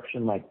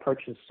subscription-like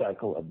purchase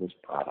cycle of this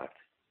product.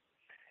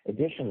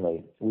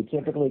 Additionally, we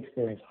typically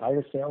experience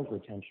higher sales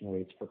retention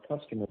rates for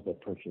customers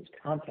that purchase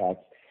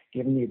contacts,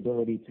 given the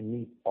ability to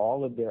meet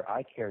all of their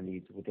eye care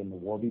needs within the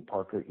Warby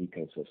Parker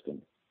ecosystem.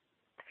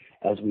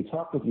 As we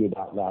talked with you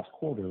about last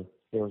quarter,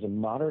 there was a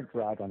moderate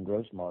drag on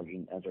gross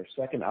margin as our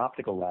second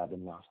optical lab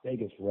in Las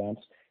Vegas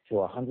ramps to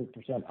 100%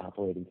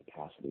 operating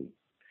capacity.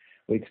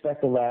 We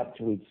expect the lab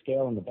to reach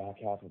scale in the back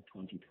half of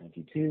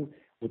 2022,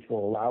 which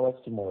will allow us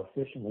to more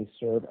efficiently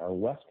serve our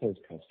West Coast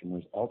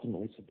customers,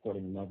 ultimately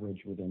supporting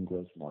leverage within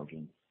gross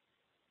margin.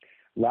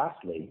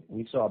 Lastly,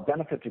 we saw a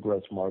benefit to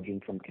gross margin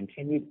from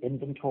continued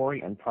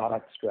inventory and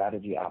product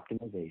strategy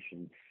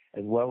optimization,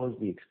 as well as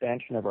the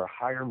expansion of our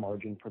higher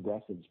margin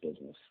progressives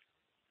business.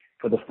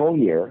 For the full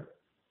year,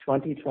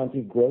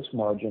 2020 gross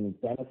margin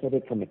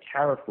benefited from a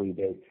tariff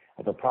rebate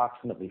of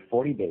approximately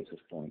 40 basis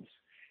points.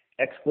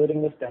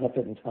 Excluding this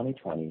benefit in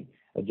 2020,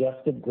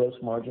 adjusted gross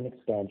margin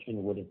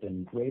expansion would have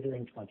been greater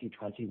in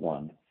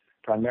 2021,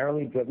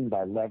 primarily driven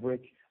by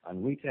leverage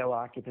on retail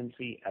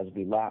occupancy as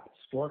we lapped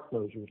store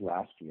closures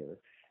last year,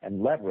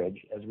 and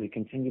leverage as we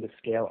continue to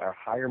scale our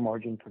higher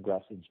margin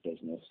progressives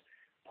business,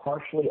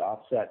 partially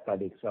offset by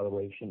the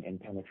acceleration and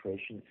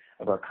penetration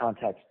of our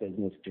contacts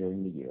business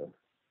during the year.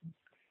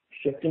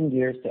 Shifting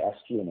gears to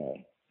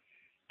SG&A.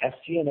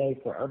 SG&A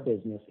for our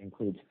business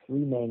includes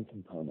three main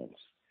components: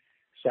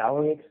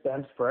 salary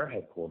expense for our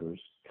headquarters,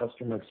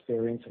 customer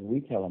experience and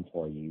retail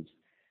employees,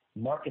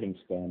 marketing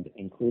spend,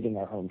 including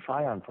our Home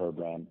Try-On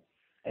program,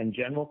 and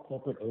general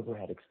corporate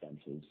overhead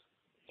expenses.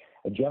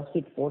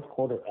 Adjusted fourth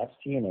quarter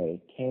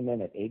SG&A came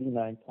in at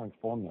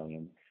 $89.4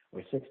 million,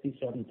 or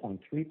 67.3%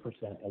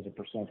 as a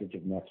percentage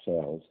of net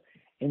sales,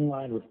 in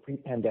line with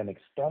pre-pandemic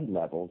spend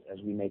levels as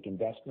we make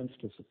investments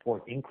to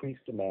support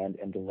increased demand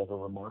and deliver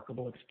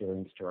remarkable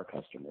experience to our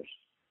customers.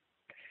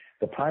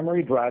 The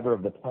primary driver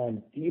of the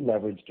planned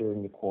deleverage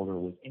during the quarter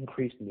was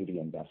increased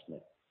media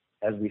investment.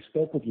 As we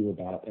spoke with you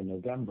about in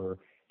November,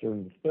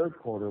 during the third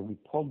quarter, we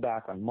pulled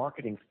back on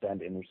marketing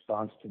spend in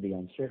response to the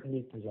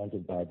uncertainty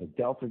presented by the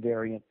Delta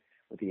variant,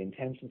 with the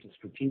intention to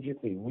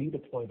strategically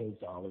redeploy those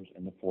dollars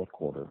in the fourth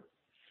quarter.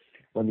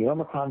 When the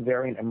Omicron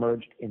variant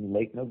emerged in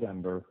late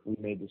November, we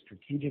made the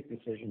strategic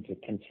decision to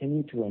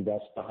continue to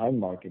invest behind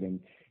marketing,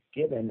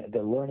 given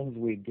the learnings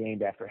we had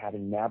gained after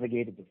having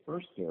navigated the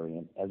first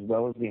variant, as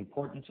well as the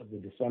importance of the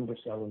December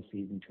selling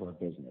season to our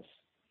business.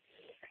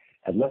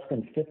 At less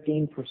than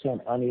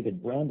 15%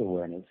 unaided brand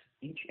awareness,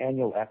 each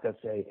annual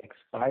FSA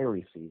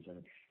expiry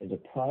season is a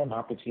prime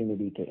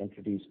opportunity to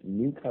introduce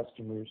new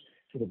customers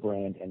to the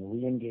brand and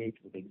re-engage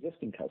with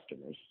existing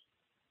customers.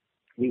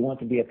 We want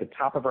to be at the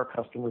top of our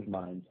customers'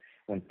 minds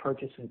when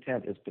purchase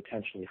intent is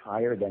potentially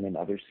higher than in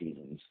other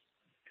seasons.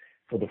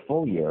 For the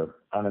full year,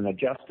 on an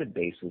adjusted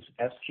basis,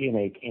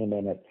 SG&A came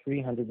in at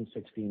 $316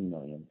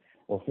 million,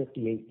 or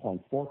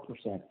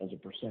 58.4% as a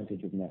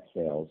percentage of net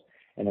sales,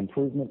 an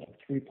improvement of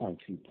 3.2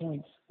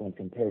 points when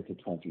compared to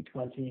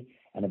 2020,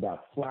 and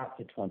about flat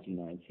to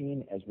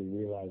 2019 as we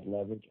realized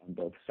leverage on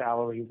both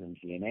salaries and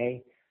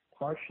G&A,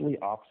 partially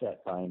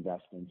offset by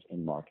investments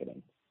in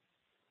marketing.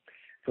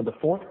 For the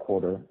fourth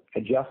quarter,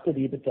 adjusted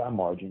EBITDA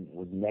margin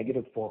was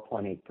negative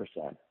 4.8%,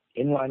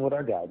 in line with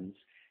our guidance,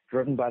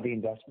 driven by the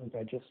investments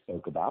I just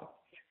spoke about,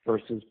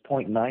 versus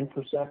 0.9%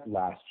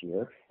 last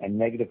year and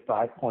negative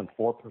 5.4%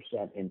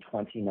 in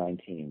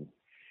 2019.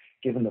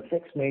 Given the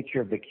fixed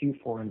nature of the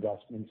Q4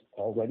 investments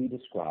already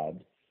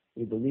described,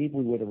 we believe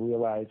we would have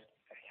realized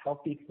a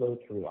healthy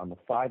flow-through on the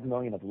 $5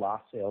 million of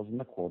lost sales in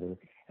the quarter,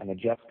 and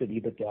adjusted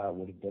EBITDA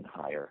would have been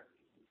higher.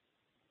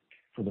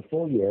 For the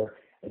full year,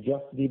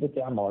 adjusted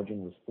EBITDA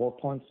margin was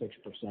 4.6%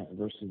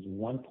 versus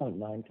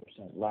 1.9%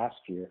 last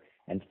year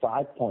and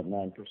 5.9%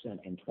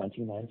 in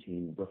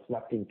 2019,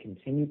 reflecting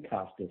continued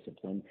cost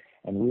discipline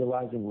and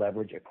realizing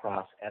leverage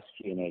across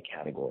SG&A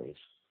categories.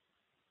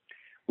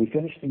 We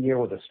finished the year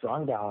with a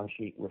strong balance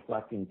sheet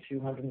reflecting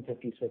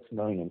 $256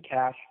 million in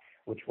cash,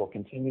 which we'll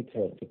continue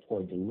to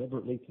deploy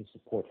deliberately to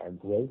support our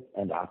growth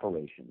and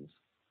operations.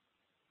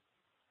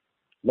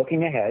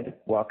 Looking ahead,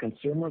 while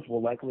consumers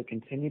will likely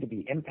continue to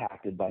be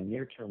impacted by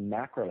near-term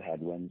macro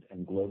headwinds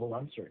and global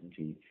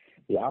uncertainty,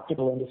 the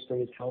optical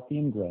industry is healthy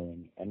and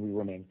growing, and we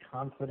remain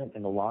confident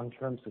in the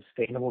long-term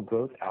sustainable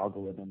growth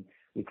algorithm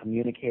we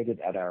communicated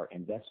at our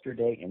Investor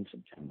Day in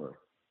September.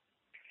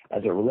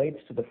 As it relates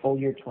to the full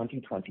year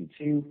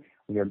 2022,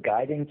 we are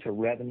guiding to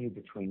revenue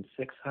between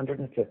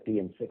 $650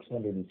 and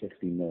 $660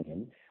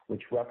 million,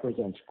 which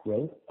represents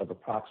growth of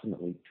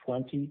approximately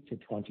 20 to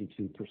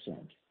 22%.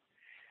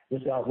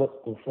 This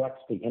outlook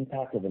reflects the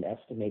impact of an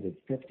estimated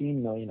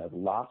 $15 million of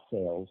lost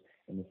sales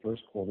in the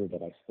first quarter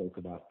that I spoke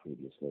about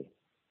previously.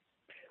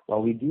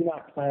 While we do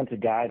not plan to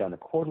guide on a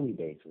quarterly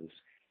basis,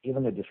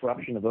 given the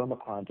disruption of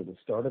Omicron to the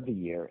start of the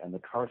year and the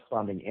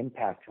corresponding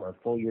impact to our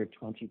full year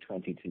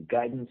 2022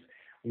 guidance,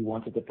 we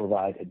wanted to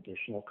provide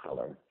additional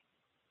color.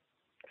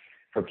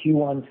 For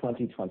Q1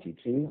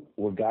 2022,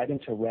 we're guiding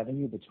to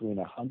revenue between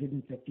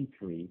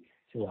 $153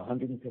 to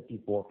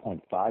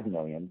 $154.5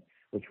 million,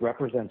 which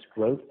represents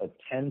growth of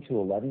 10 to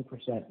 11%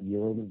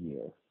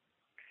 year-over-year.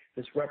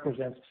 This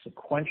represents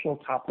sequential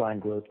top-line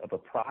growth of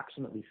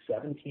approximately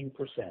 17%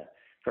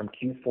 from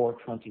Q4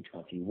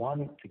 2021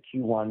 to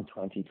Q1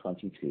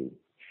 2022.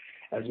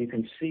 As you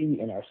can see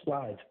in our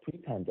slides,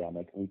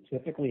 pre-pandemic, we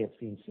typically have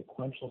seen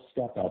sequential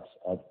step-ups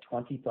of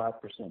 25%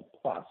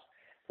 plus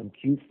from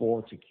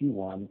Q4 to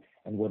Q1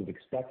 and would have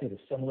expected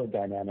a similar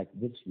dynamic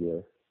this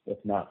year if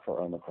not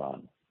for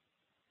Omicron.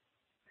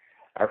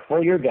 Our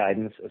full year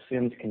guidance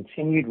assumes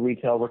continued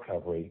retail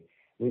recovery,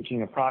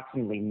 reaching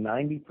approximately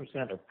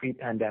 90% of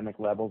pre-pandemic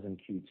levels in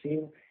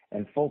Q2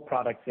 and full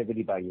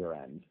productivity by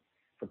year-end.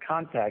 For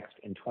context,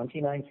 in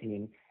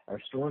 2019, our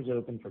stores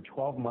open for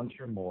 12 months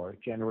or more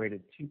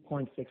generated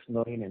 $2.6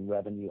 million in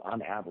revenue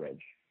on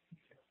average.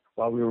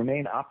 While we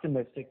remain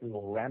optimistic we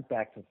will ramp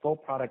back to full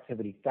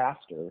productivity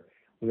faster,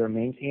 we are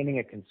maintaining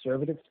a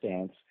conservative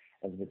stance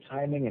as the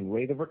timing and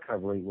rate of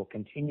recovery will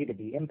continue to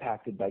be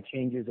impacted by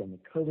changes in the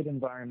COVID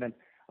environment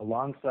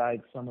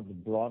alongside some of the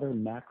broader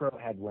macro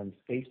headwinds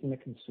facing the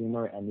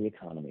consumer and the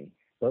economy,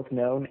 both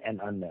known and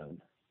unknown.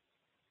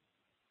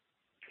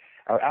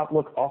 Our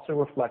outlook also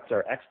reflects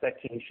our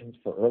expectations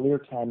for earlier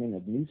timing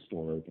of new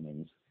store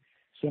openings.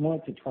 Similar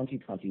to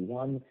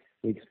 2021,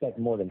 we expect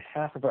more than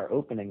half of our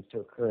openings to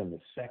occur in the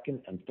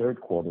second and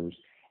third quarters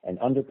and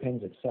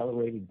underpins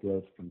accelerated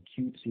growth from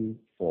Q2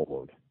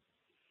 forward.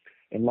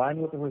 In line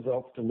with the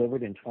results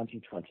delivered in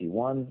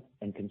 2021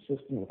 and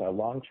consistent with our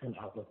long-term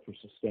outlook for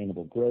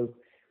sustainable growth,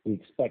 we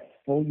expect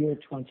full year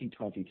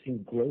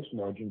 2022 gross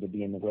margin to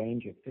be in the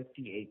range of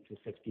 58 to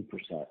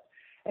 60%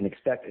 and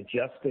expect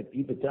adjusted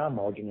EBITDA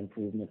margin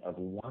improvement of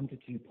 1 to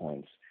 2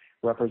 points,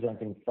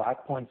 representing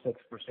 5.6%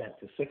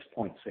 to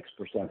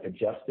 6.6%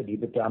 adjusted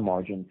EBITDA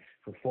margin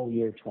for full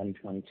year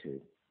 2022.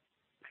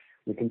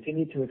 We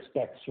continue to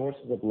expect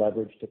sources of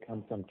leverage to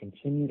come from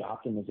continued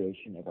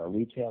optimization of our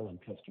retail and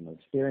customer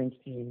experience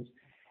teams,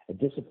 a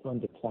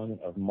disciplined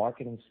deployment of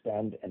marketing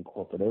spend and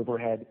corporate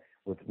overhead,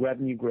 with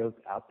revenue growth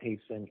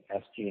outpacing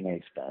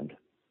SG&A spend.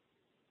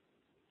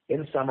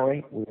 In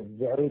summary, we are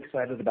very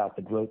excited about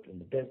the growth in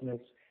the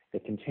business, the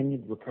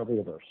continued recovery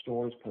of our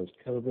stores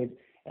post-COVID,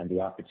 and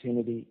the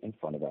opportunity in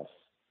front of us.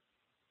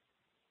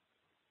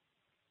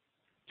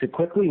 To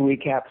quickly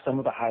recap some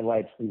of the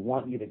highlights we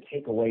want you to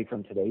take away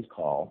from today's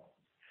call.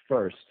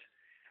 First,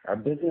 our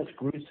business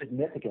grew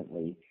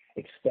significantly,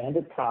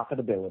 expanded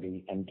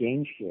profitability, and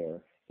gained share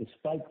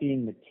despite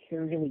being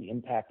materially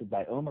impacted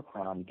by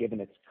Omicron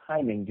given its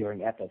timing during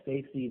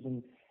FSA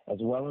season, as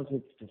well as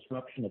its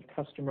disruption of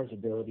customers'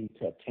 ability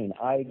to obtain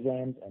eye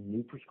exams and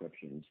new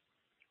prescriptions.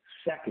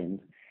 Second,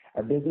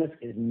 our business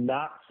is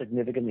not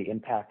significantly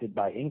impacted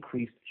by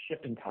increased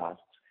shipping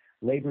costs,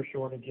 labor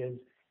shortages,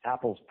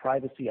 Apple's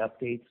privacy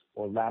updates,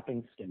 or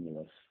lapping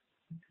stimulus.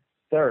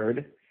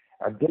 Third,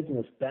 our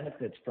business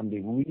benefits from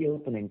the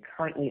reopening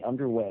currently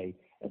underway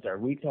as our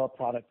retail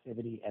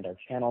productivity and our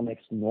channel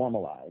mix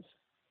normalize.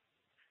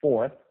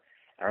 Fourth,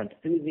 our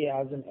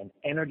enthusiasm and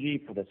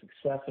energy for the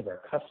success of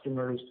our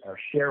customers, our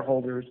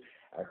shareholders,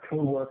 our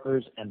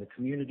co-workers, and the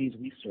communities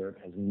we serve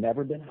has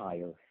never been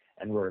higher,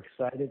 and we're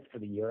excited for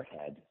the year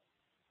ahead.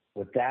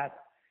 With that,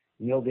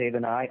 Neil, Dave,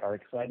 and I are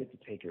excited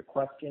to take your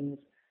questions.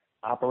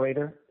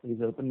 Operator, please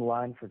open the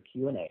line for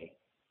Q&A.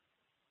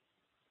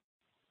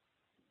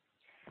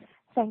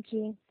 Thank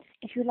you.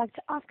 If you would like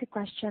to ask a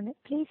question,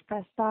 please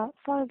press star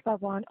followed by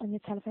 1 on your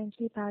telephone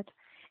keypad.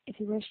 If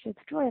you wish to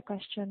withdraw your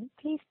question,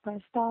 please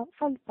press star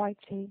followed by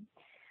 2.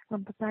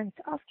 When preparing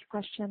to ask your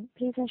question,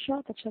 please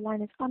ensure that your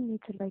line is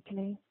unmuted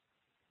locally.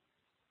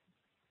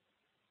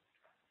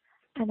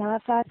 And our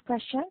first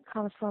question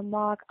comes from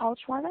Mark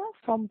Altschwager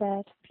from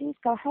Baird. Please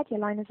go ahead. Your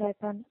line is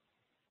open.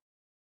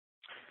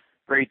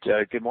 Great.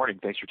 Good morning.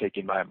 Thanks for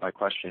taking my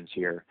questions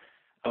here.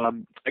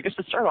 I guess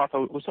to start off, I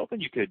was hoping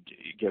you could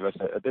give us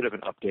a bit of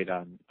an update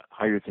on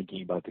how you're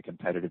thinking about the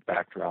competitive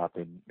backdrop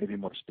and maybe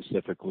more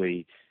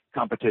specifically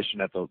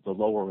competition at the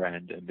lower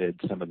end amid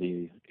some of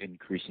the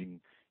increasing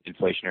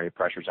inflationary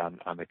pressures on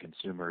the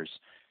consumers.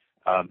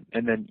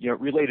 And then,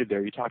 related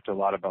there, you talked a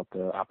lot about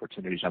the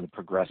opportunities on the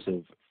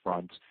progressive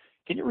front.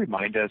 Can you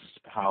remind us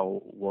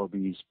how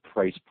Warby's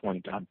price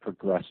point on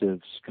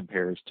progressives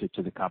compares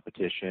to the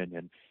competition,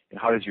 and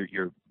how does do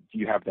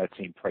you have that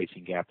same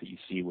pricing gap that you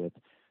see with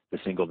the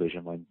single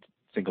vision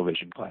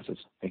glasses?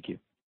 Thank you.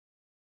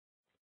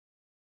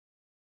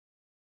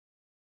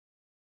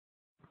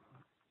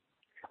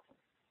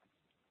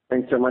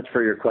 Thanks so much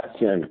for your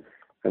question.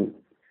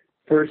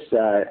 First,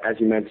 as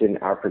you mentioned,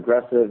 our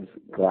progressive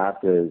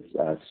glasses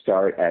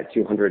start at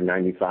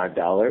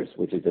 $295,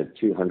 which is a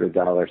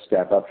 $200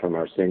 step up from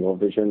our single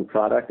vision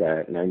product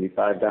at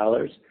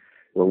 $95.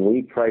 When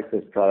we priced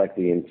this product,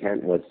 the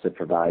intent was to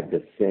provide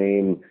the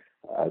same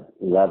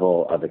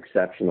level of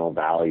exceptional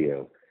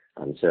value.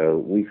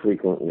 So we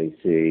frequently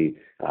see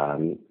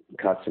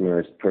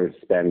customers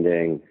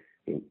spending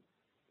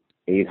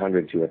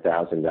 $800 to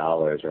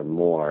 $1,000 or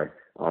more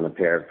on a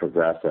pair of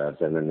progressives,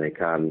 and then they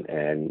come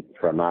and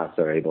from us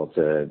are able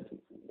to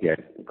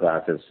get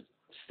glasses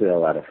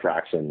still at a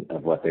fraction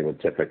of what they would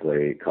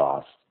typically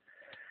cost.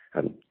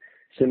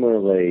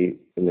 Similarly,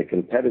 in the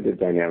competitive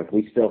dynamic,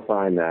 we still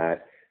find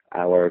that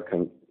our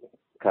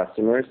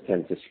customers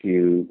tend to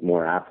skew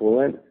more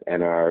affluent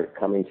and are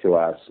coming to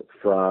us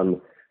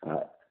from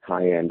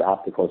high-end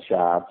optical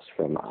shops,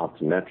 from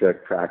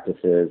optometric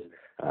practices.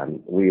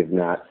 We have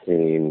not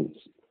seen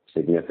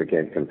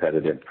significant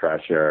competitive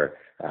pressure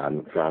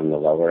from the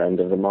lower end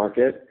of the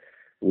market.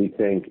 We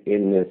think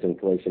in this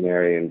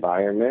inflationary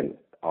environment,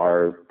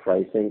 our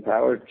pricing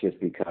power just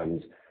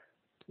becomes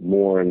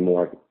more and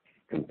more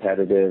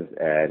competitive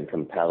and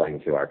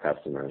compelling to our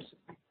customers.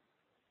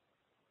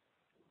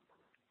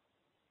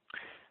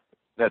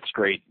 That's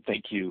great.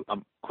 Thank you.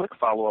 Quick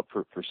follow-up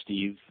for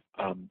Steve.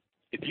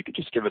 If you could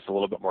just give us a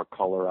little bit more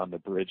color on the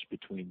bridge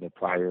between the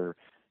prior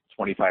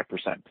 25%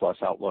 plus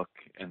outlook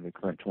and the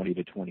current 20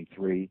 to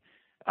 23.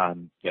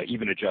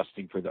 Even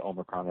adjusting for the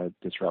Omicron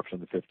disruption,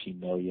 the $15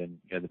 million,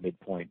 the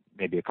midpoint,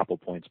 maybe a couple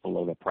points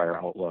below the prior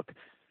outlook.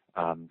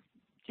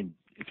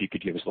 If you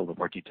could give us a little bit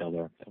more detail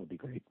there, that would be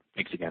great.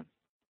 Thanks again.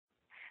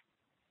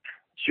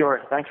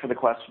 Sure. Thanks for the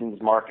questions,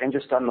 Mark. And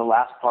just on the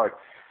last part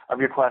of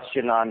your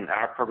question on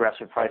our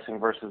progressive pricing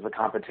versus the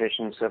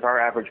competition. So if our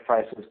average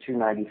price is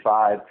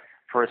 $295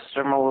 for a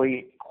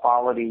similarly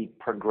quality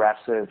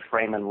progressive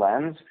frame and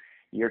lens,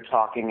 you're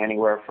talking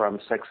anywhere from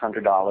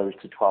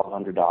 $600 to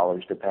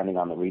 $1,200 depending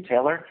on the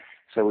retailer.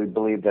 So we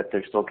believe that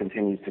there still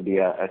continues to be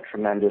a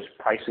tremendous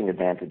pricing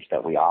advantage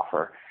that we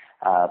offer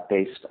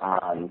based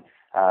on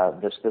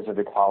the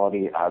specific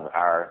quality of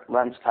our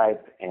lens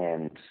type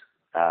and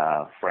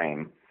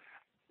frame.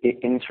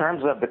 In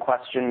terms of the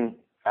question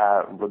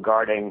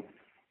regarding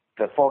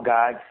the full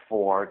guide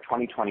for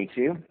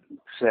 2022,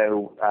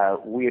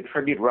 so we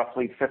attribute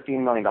roughly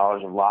 $15 million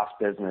of lost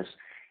business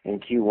in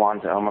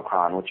Q1 to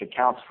Omicron, which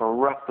accounts for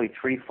roughly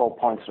 3 full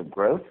points of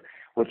growth,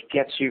 which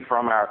gets you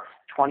from our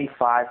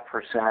 25%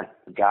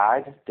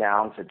 guide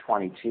down to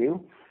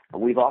 22.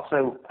 We've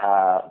also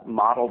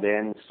modeled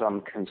in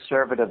some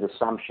conservative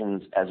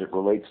assumptions as it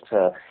relates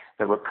to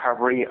the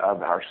recovery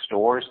of our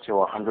stores to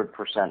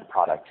 100%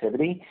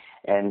 productivity.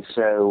 And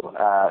so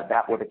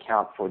that would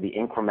account for the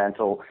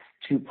incremental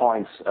 2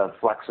 points of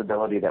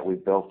flexibility that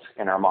we've built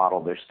in our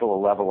model. There's still a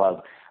level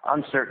of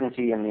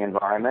uncertainty in the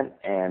environment,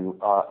 and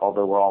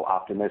although we're all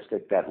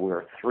optimistic that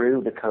we're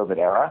through the COVID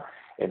era,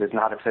 it is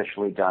not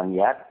officially done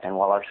yet. And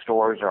while our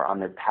stores are on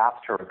their path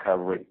to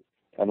recovery,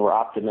 and we're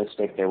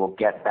optimistic they will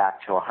get back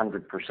to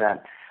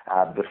 100%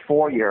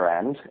 before year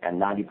end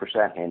and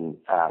 90% in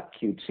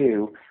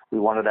Q2, we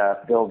wanted to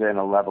build in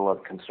a level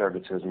of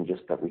conservatism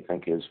just that we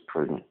think is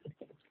prudent.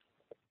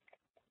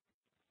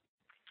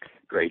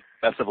 Great.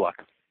 Best of luck.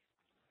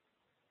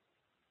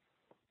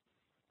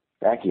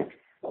 Thank you.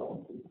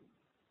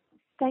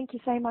 Thank you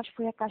so much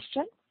for your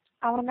question.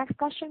 Our next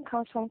question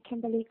comes from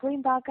Kimberly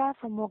Greenberger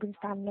from Morgan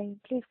Stanley.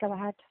 Please go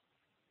ahead.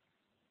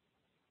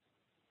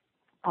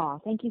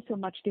 Thank you so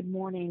much. Good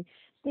morning.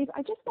 Steve,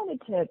 I just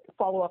wanted to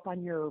follow up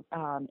on your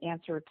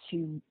answer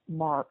to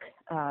Mark's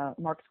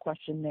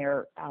question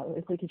there.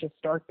 If we could just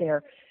start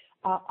there.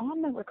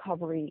 On the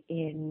recovery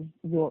in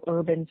your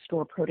urban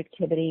store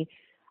productivity,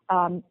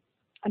 I'm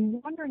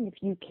wondering if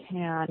you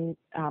can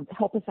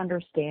help us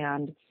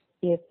understand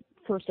if,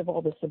 first of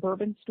all, the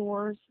suburban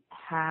stores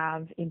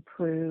have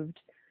improved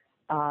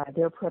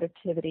their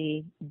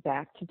productivity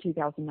back to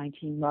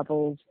 2019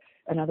 levels.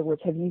 In other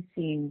words, have you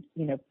seen,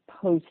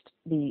 post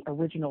the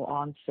original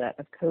onset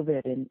of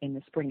COVID in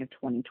the spring of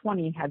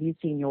 2020, have you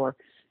seen your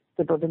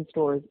suburban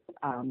stores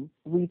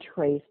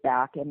retrace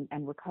back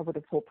and recover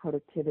to full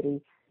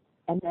productivity?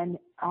 And then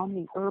on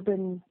the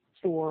urban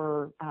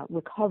store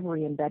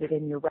recovery embedded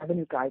in your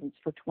revenue guidance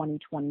for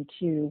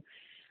 2022,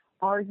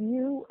 are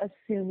you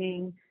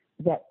assuming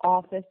that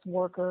office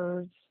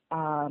workers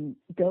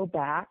go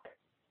back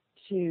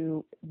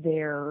to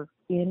their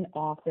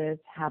in-office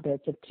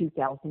habits of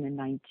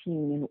 2019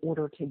 in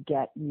order to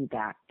get you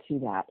back to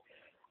that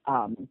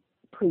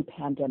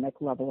pre-pandemic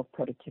level of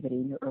productivity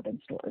in your urban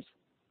stores?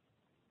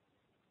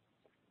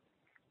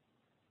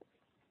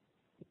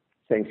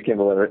 Thanks,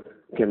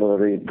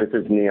 Kimberly. This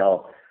is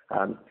Neil.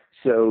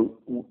 So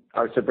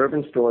our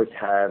suburban stores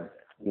have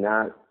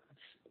not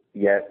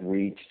yet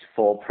reached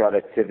full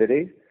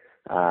productivity.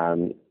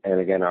 And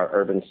again, our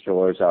urban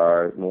stores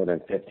are more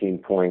than 15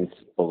 points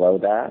below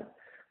that.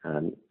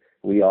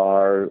 We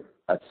are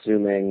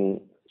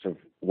assuming sort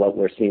of what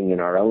we're seeing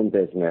in our own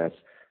business,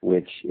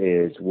 which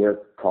is we're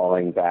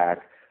calling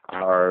back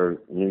our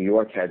New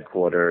York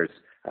headquarters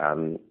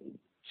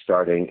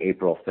starting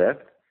April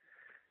 5th.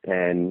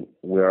 And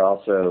we're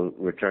also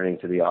returning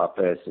to the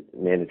office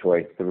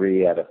mandatory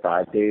 3 out of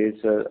 5 days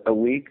a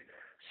week.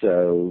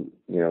 So,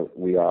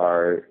 we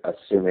are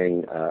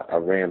assuming a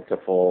ramp to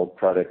full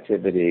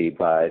productivity,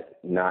 but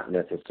not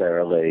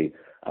necessarily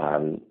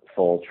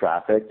full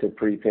traffic to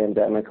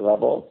pre-pandemic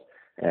levels.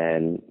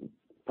 And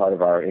part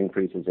of our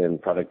increases in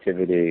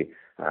productivity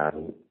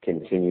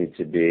continue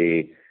to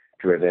be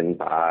driven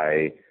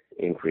by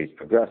increased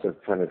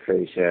progressive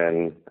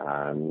penetration,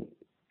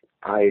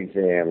 eye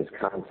exams,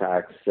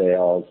 contact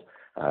sales.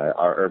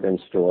 Our urban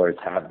stores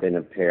have been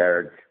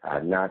impaired,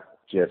 not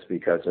just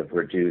because of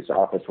reduced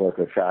office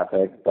worker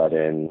traffic, but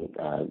in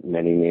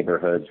many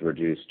neighborhoods,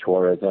 reduced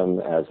tourism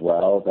as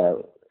well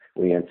that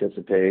we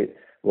anticipate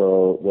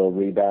will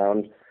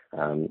rebound.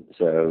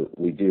 So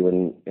we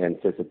do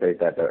anticipate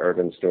that the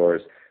urban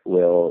stores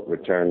will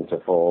return to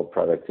full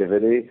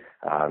productivity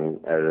at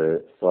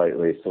a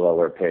slightly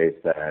slower pace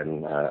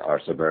than our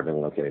suburban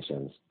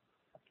locations.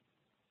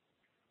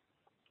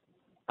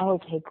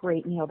 Okay,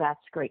 great, Neil. That's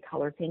great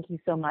color. Thank you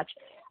so much.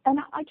 And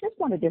I just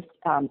wanted to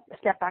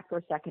step back for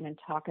a second and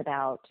talk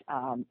about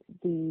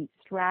the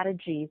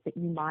strategies that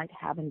you might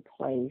have in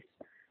place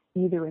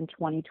either in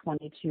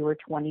 2022 or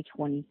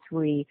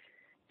 2023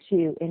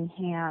 to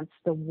enhance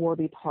the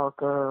Warby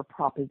Parker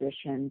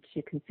proposition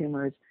to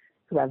consumers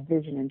who have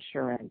vision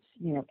insurance.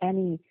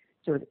 Any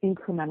sort of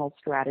incremental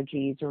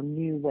strategies or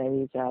new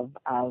ways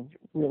of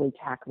really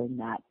tackling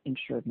that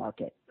insured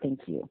market. Thank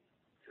you.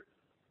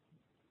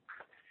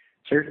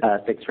 Sure.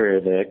 Thanks for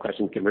the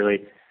question,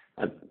 Kimberly.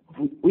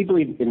 We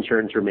believe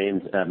insurance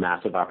remains a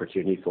massive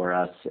opportunity for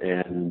us,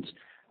 and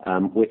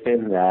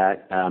within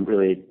that,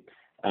 really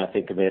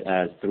think of it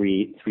as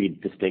three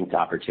distinct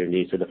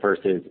opportunities. So the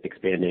first is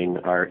expanding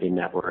our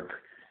in-network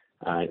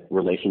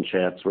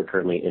relationships. We're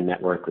currently in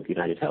network with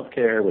United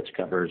Healthcare, which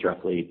covers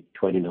roughly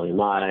 20 million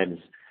lives,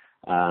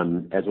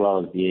 as well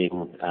as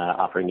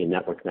offering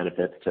in-network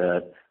benefits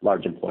to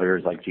large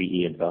employers like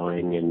GE and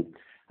Boeing.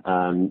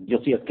 And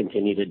you'll see us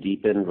continue to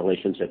deepen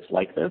relationships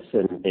like this,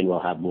 and we'll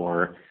have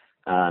more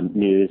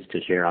news to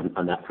share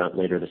on that front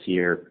later this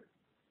year.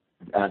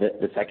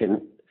 The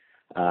second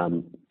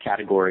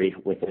category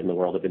within the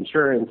world of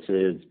insurance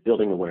is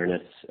building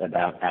awareness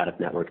about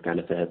out-of-network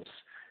benefits.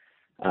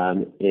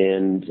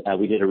 And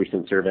we did a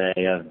recent survey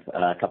of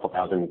a couple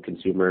thousand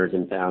consumers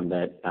and found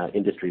that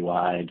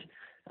industry-wide,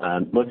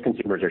 most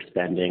consumers are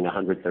spending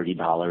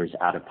 $130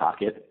 out of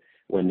pocket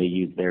when they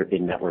use their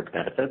in-network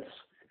benefits.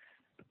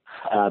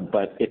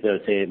 But if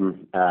those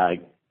same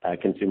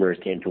consumers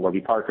came to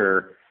Warby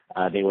Parker,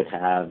 they would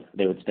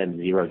spend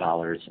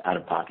 $0 out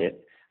of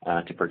pocket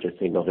to purchase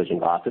single vision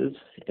glasses.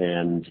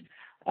 And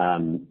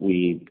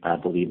we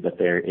believe that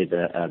there is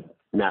a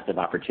massive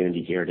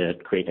opportunity here to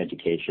create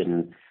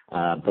education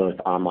both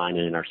online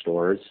and in our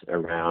stores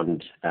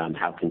around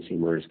how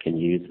consumers can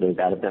use those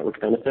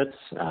out-of-network benefits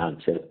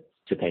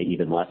to pay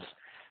even less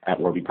at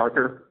Warby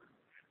Parker.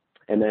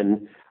 And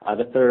then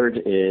the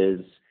third is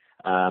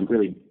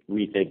really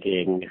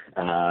rethinking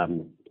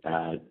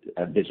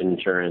vision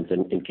insurance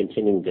and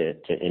continuing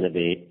to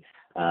innovate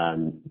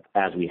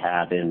as we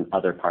have in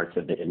other parts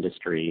of the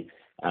industry.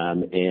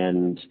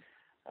 And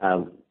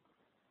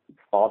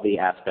all the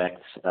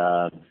aspects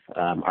of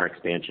our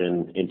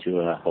expansion into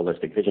a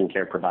holistic vision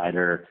care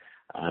provider,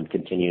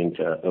 continuing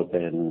to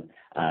open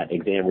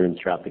exam rooms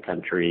throughout the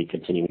country,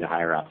 continuing to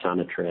hire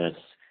optometrists,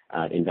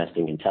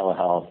 investing in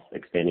telehealth,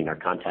 expanding our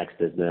contacts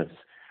business,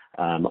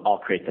 all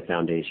create the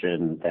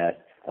foundation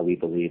that we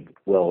believe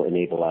will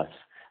enable us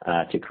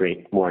to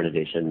create more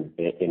innovation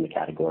in the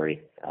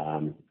category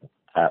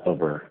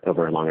over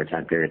a longer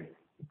time period.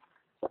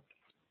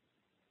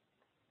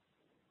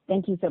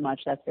 Thank you so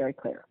much. That's very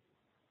clear.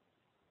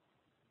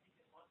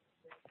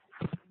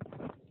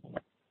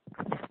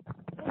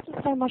 Thank you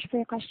so much for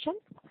your question.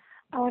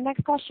 Our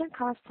next question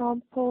comes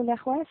from Paul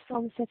Lejuez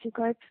from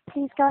Citigroup.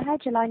 Please go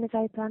ahead. Your line is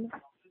open.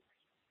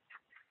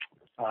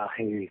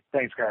 Hey,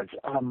 thanks, guys.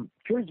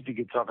 Curious if you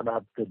could talk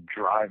about the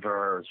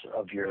drivers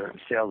of your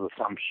sales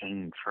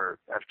assumption for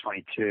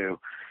F22,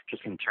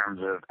 just in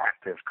terms of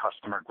active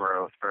customer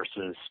growth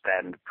versus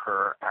spend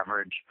per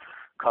average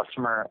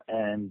customer.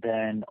 And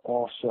then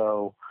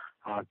also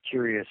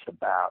curious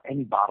about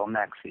any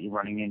bottlenecks that you're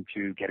running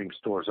into getting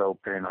stores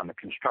open on the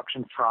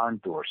construction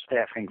front or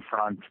staffing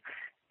front.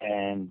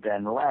 And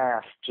then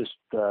last, just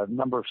the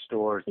number of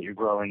stores that you're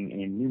growing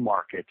in new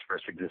markets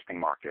versus existing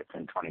markets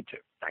in 22.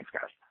 Thanks,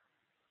 guys.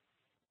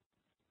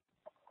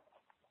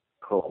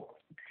 Cool.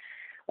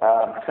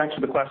 Thanks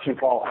for the question,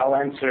 Paul. I'll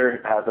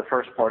answer the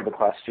first part of the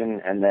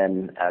question and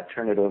then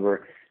turn it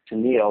over to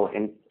Neil.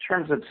 In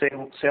terms of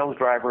sales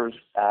drivers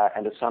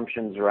and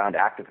assumptions around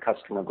active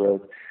customer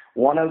growth,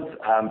 one of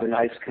the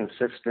nice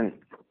consistent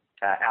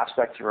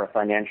aspects of our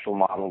financial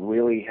model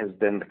really has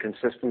been the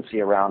consistency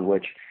around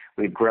which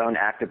we've grown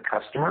active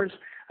customers,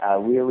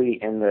 really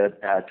in the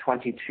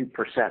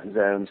 22%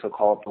 zone, so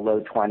call it the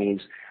low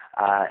 20s.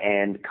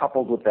 And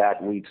coupled with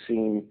that, we've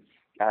seen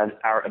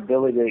our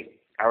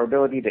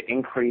ability to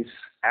increase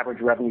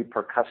average revenue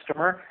per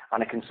customer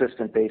on a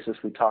consistent basis.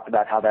 We talked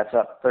about how that's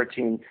up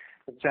 13%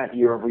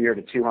 year over year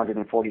to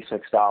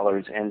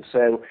 $246. And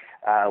so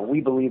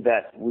we believe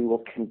that we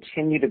will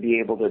continue to be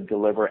able to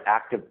deliver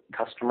active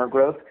customer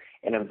growth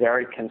in a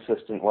very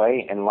consistent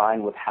way in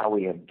line with how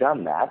we have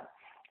done that.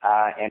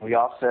 And we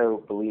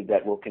also believe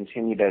that we'll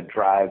continue to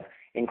drive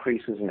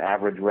increases in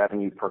average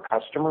revenue per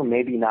customer,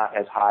 maybe not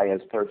as high as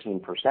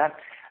 13%,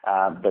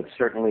 but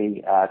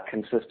certainly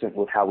consistent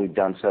with how we've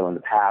done so in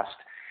the past.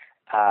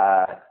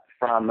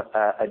 From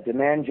a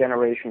demand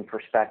generation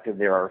perspective,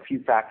 there are a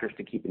few factors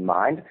to keep in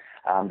mind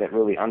that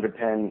really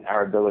underpin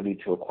our ability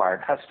to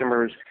acquire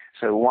customers.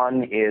 So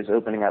one is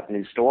opening up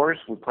new stores.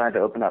 We plan to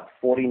open up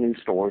 40 new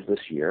stores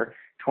this year.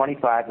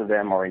 25 of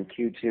them are in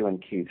Q2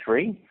 and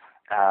Q3,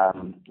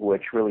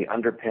 which really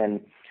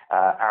underpin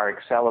our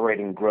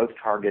accelerating growth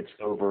targets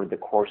over the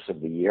course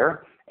of the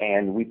year.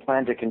 And we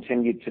plan to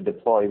continue to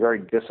deploy very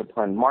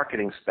disciplined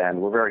marketing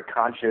spend. We're very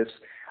conscious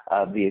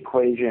of the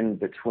equation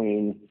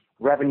between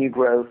revenue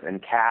growth and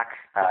CAC,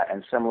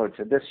 and similar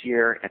to this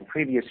year and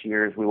previous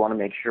years, we want to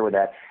make sure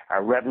that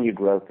our revenue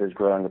growth is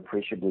growing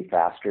appreciably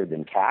faster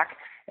than CAC.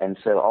 And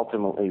so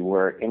ultimately,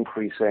 we're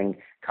increasing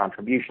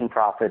contribution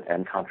profit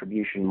and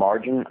contribution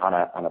margin on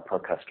a per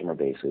customer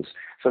basis.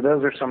 So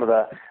those are some of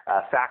the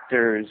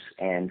factors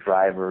and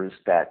drivers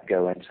that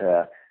go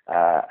into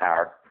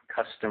our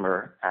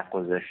customer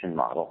acquisition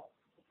model.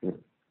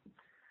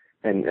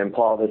 And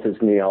Paul, this is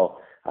Neil.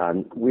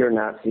 We are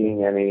not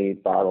seeing any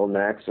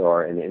bottlenecks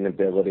or an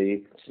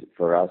inability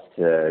for us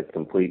to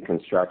complete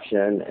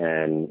construction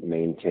and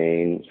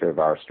maintain sort of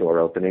our store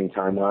opening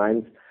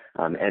timelines.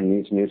 And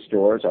these new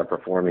stores are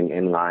performing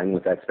in line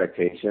with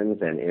expectations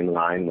and in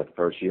line with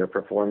first-year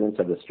performance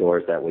of the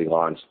stores that we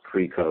launched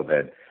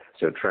pre-COVID.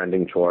 So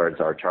trending towards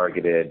our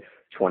targeted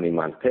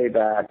 20-month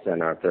paybacks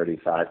and our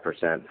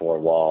 35%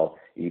 four-wall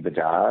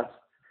EBITDA.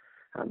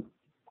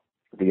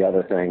 The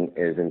other thing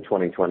is in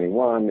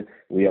 2021,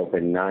 we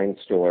opened 9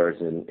 stores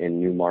in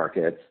new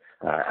markets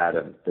out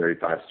of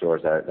 35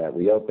 stores that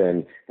we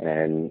opened,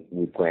 and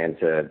we plan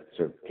to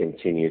sort of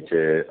continue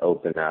to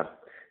open up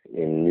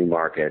in new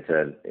markets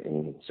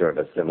in sort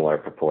of a similar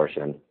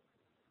proportion.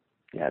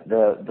 Yeah,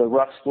 the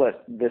rough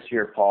split this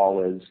year,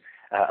 Paul, is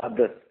of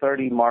the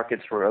 30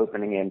 markets we're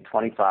opening in,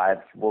 25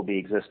 will be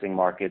existing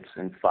markets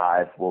and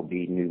 5 will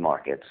be new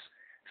markets.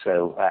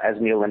 So as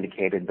Neil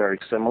indicated, very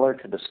similar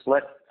to the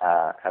split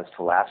as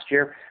to last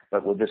year,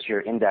 but with this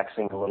year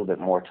indexing a little bit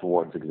more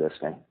towards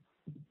existing.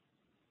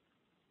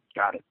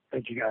 Got it.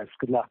 Thank you, guys.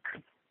 Good luck.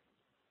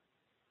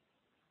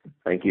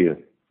 Thank you.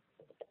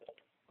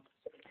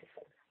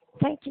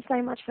 Thank you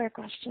so much for your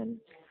question.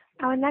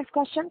 Our next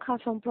question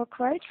comes from Brooke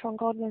Roach from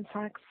Goldman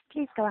Sachs.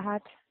 Please go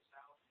ahead.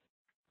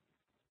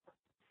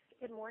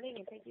 Good morning,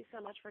 and thank you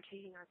so much for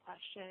taking our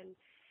question.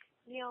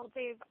 Neil,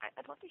 Dave,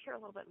 I'd love to hear a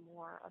little bit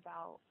more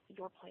about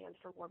your plans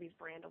for Warby's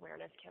brand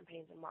awareness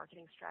campaigns and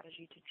marketing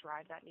strategy to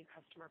drive that new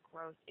customer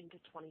growth into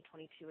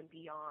 2022 and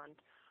beyond.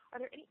 Are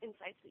there any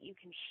insights that you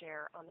can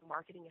share on the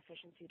marketing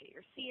efficiency that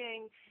you're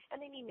seeing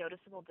and any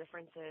noticeable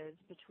differences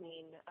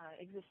between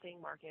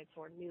existing markets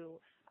or new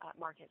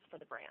markets for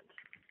the brand?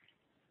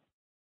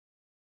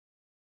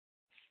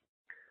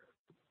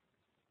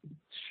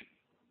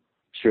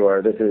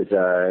 Sure. This is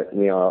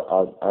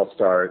Neil. I'll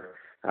start.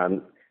 I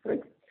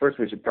think first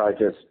we should probably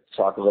just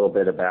talk a little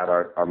bit about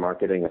our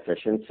marketing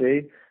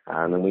efficiency.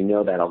 And we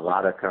know that a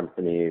lot of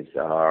companies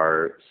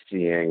are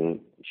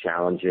seeing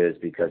challenges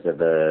because of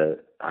the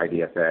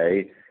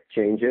IDFA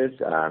changes.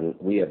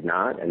 We have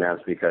not, and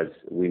that's because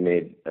we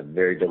made a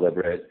very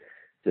deliberate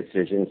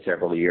decision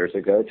several years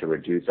ago to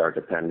reduce our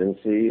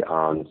dependency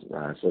on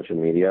social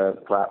media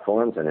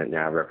platforms, and it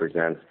now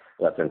represents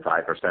less than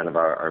 5% of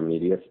our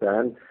media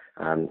spend.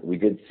 We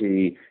did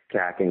see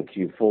CAC in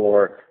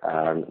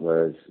Q4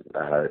 was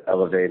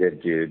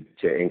elevated due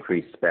to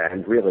increased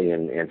spend, really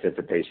in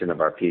anticipation of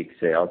our peak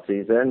sales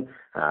season.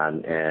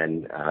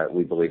 And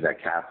we believe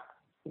that CAC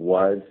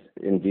was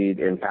indeed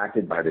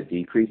impacted by the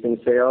decrease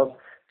in sales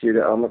due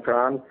to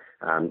Omicron.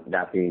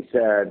 That being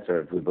said, sort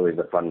of we believe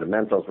the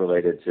fundamentals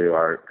related to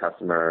our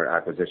customer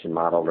acquisition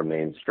model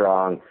remain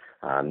strong.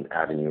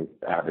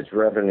 Average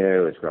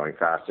revenue is growing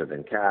faster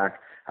than CAC.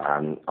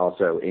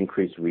 Also,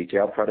 increased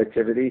retail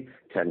productivity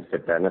tends to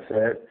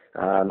benefit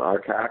our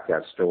CAC,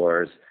 as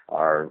stores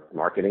are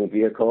marketing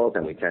vehicles,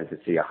 and we tend to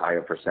see a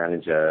higher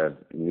percentage of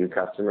new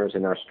customers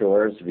in our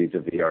stores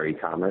vis-a-vis our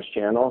e-commerce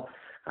channel.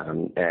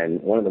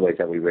 And one of the ways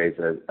that we raise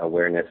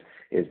awareness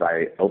is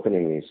by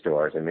opening these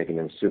stores and making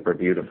them super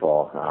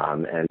beautiful.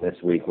 And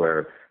this week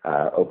we're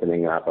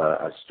opening up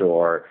a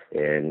store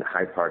in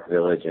Hyde Park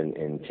Village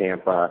in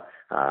Tampa.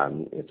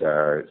 It's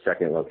our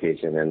second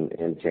location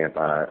in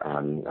Tampa.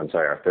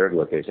 Our third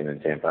location in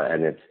Tampa,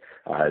 and it's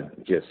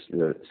just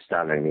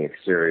stunning. The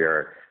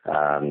exterior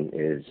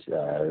is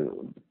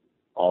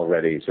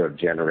already sort of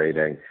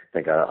generating, I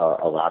think,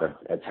 a lot of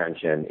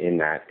attention in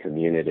that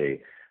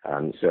community.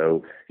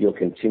 So you'll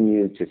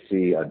continue to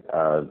see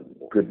a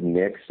good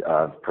mix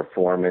of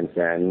performance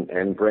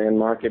and brand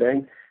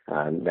marketing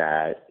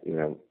that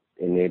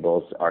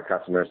enables our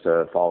customers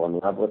to fall in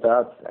love with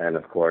us, and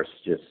of course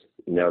just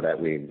know that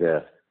we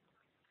exist.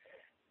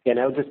 And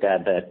I would just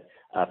add that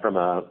from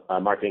a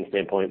marketing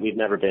standpoint, we've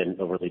never been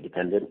overly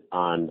dependent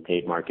on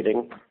paid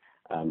marketing.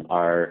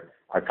 Our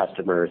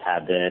customers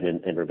have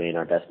been and remain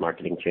our best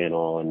marketing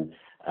channel,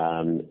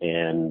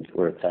 and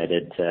we're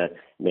excited to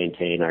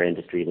maintain our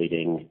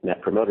industry-leading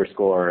Net Promoter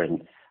Score.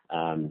 And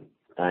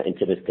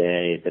to this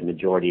day, the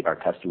majority of our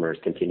customers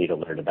continue to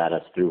learn about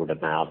us through word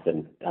of mouth,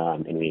 and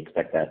we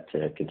expect that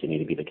to continue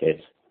to be the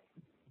case.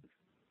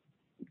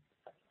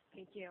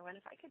 Thank you. And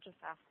if I could just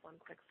ask one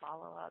quick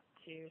follow-up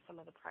to some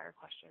of the prior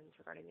questions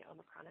regarding the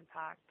Omicron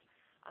impact.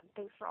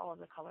 Thanks for all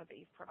of the color that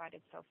you've provided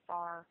so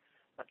far.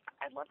 But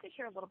I'd love to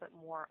hear a little bit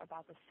more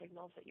about the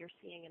signals that you're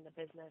seeing in the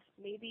business,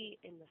 maybe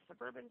in the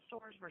suburban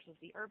stores versus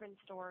the urban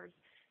stores,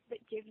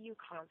 that give you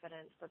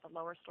confidence that the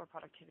lower store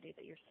productivity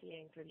that you're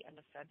seeing through the end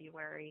of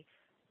February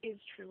is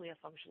truly a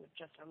function of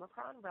just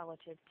Omicron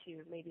relative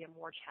to maybe a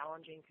more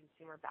challenging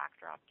consumer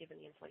backdrop given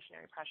the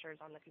inflationary pressures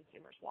on the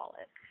consumer's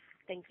wallet.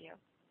 Thank you.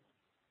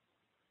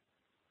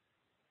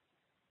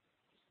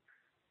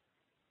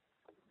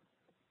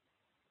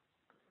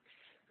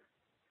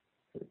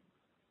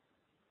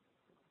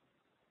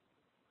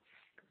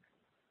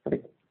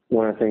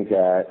 One of the things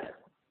that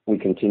we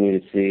continue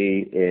to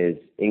see is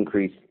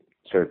increased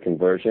sort of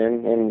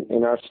conversion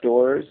in our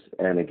stores,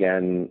 and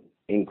again,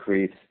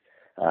 increase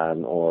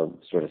or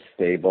sort of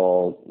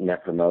stable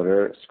Net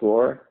Promoter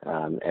Score,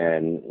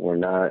 and we're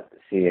not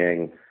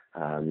seeing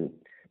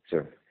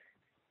sort of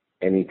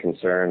any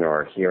concern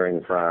or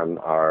hearing from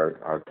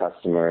our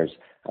customers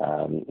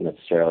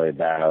necessarily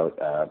about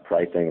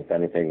pricing. If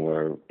anything,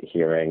 we're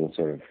hearing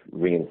sort of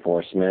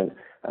reinforcement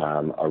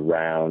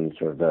around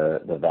sort of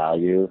the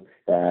value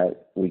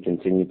that we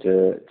continue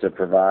to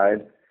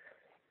provide.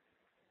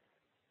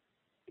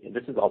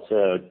 This is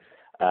also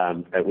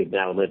that we've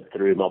now lived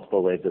through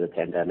multiple waves of the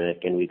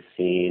pandemic, and we've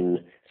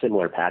seen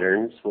similar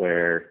patterns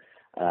where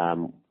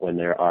when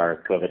there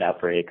are COVID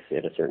outbreaks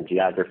in a certain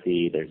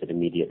geography, there's an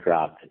immediate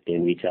drop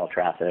in retail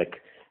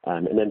traffic.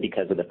 And then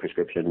because of the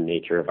prescription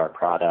nature of our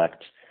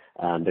product,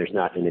 there's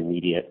not an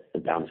immediate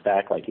bounce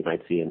back like you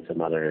might see in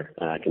some other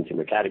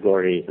consumer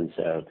categories. And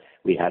so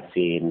we have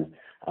seen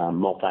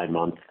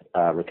multi-month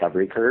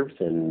recovery curves,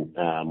 and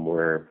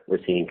we're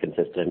seeing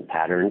consistent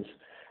patterns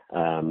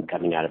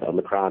coming out of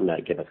Omicron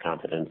that give us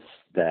confidence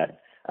that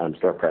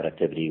store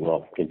productivity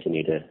will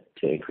continue to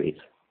increase.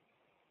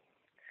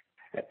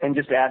 And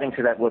just adding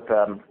to that with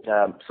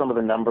some of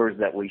the numbers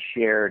that we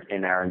shared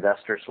in our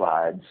investor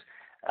slides,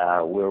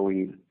 where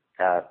we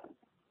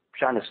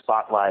shine a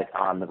spotlight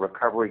on the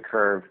recovery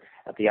curve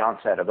at the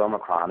onset of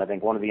Omicron. I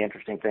think one of the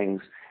interesting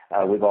things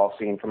we've all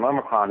seen from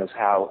Omicron is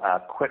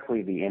how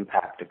quickly the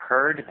impact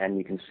occurred, and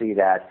you can see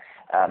that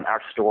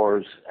our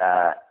stores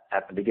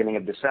at the beginning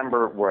of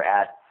December were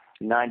at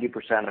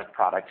 90% of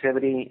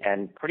productivity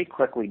and pretty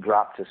quickly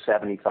dropped to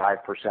 75%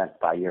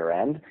 by year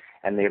end.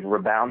 And they've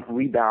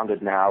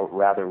rebounded now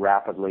rather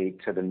rapidly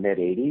to the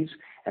mid-80s.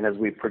 And as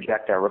we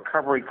project our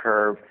recovery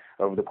curve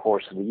over the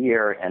course of the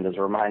year, and as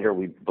a reminder,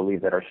 we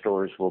believe that our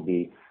stores will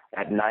be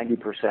at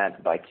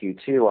 90% by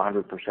Q2,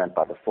 100%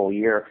 by the full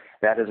year.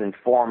 That is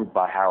informed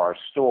by how our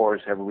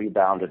stores have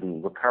rebounded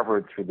and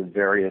recovered through the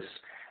various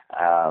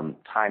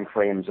time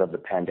frames of the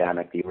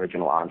pandemic, the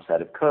original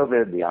onset of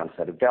COVID, the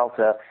onset of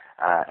Delta,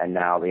 and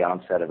now the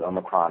onset of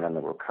Omicron and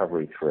the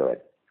recovery through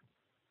it.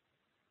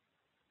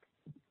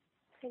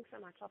 Thanks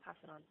so much. I'll pass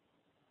it on.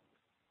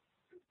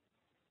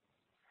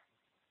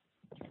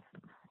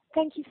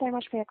 Thank you so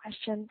much for your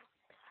question.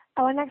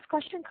 Our next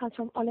question comes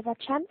from Oliver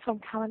Chen from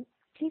Cowen.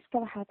 Please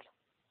go ahead.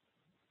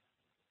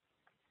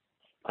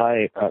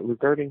 Hi.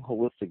 Regarding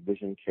holistic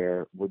vision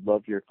care, would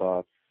love your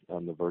thoughts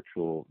on the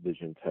virtual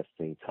vision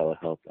testing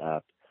telehealth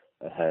app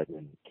ahead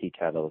and key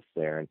catalysts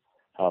there, and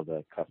how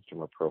the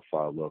customer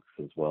profile looks,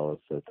 as well as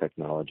the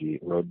technology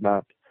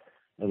roadmap.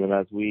 And then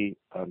as we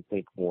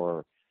think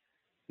more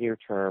near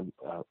term,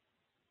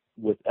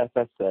 with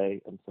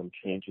FSA and some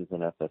changes in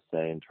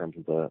FSA in terms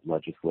of the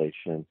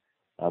legislation,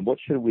 what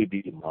should we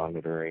be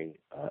monitoring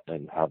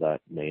and how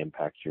that may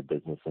impact your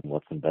business and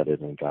what's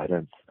embedded in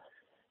guidance?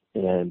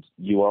 And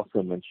you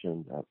also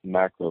mentioned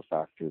macro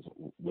factors,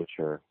 which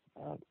are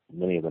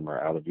many of them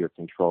are out of your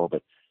control,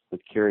 but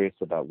was curious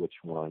about which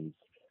ones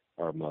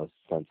are most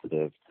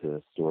sensitive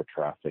to store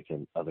traffic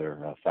and other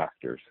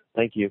factors.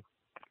 Thank you.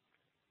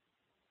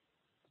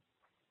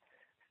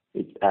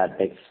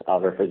 Thanks,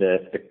 Oliver, for the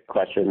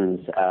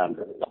questions. I'll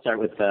start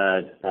with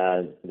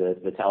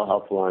the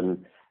telehealth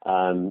one.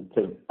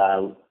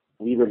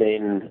 We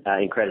remain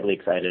incredibly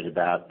excited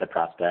about the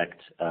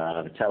prospect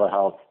of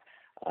telehealth,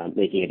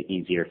 making it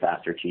easier,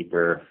 faster,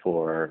 cheaper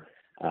for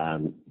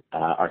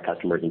our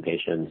customers and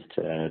patients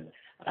to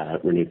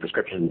renew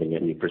prescriptions and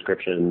get new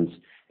prescriptions.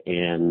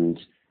 And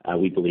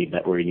we believe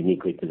that we're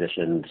uniquely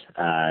positioned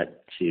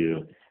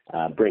to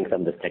bring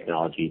some of this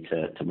technology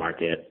to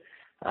market.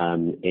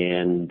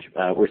 And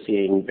we're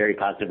seeing very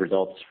positive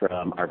results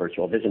from our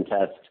virtual vision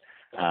test.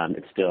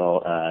 It's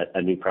still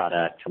a new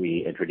product.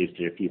 We introduced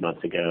it a few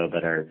months ago,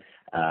 but are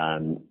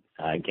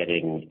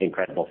getting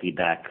incredible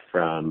feedback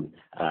from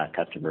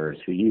customers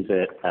who use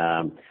it.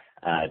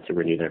 to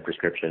renew their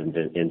prescriptions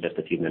in just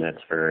a few minutes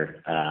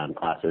for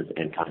classes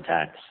and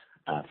contacts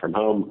from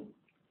home.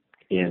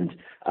 And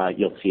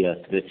you'll see us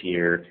this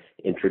year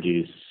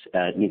introduce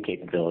new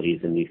capabilities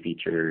and new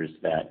features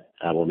that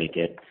will make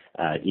it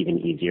even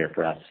easier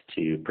for us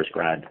to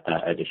prescribe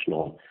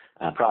additional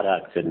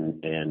products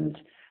and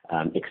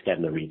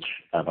extend the reach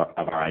of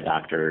our eye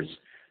doctors.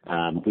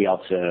 We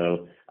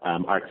also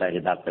are excited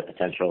about the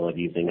potential of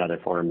using other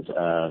forms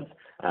of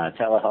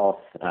telehealth,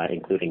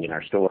 including in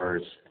our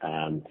stores,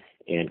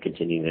 and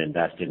continuing to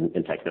invest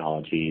in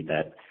technology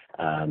that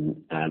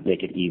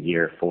make it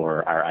easier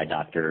for our eye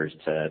doctors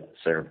to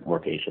serve more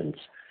patients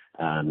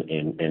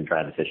and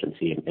drive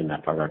efficiency in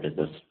that part of our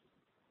business.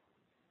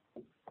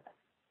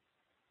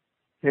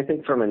 I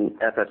think from an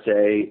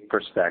FSA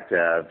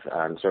perspective,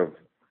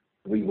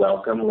 we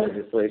welcome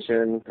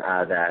legislation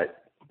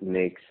that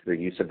makes the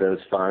use of those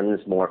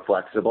funds more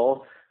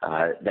flexible.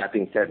 That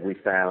being said, we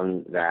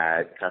found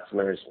that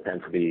customers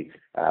tend to be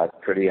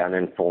pretty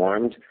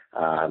uninformed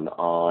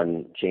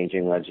on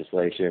changing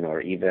legislation,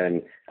 or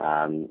even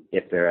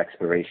if their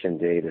expiration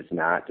date is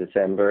not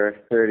December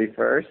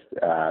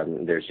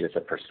 31st. There's just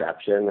a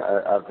perception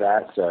of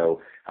that. So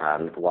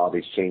while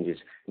these changes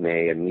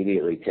may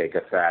immediately take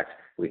effect,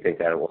 we think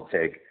that it will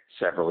take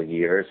several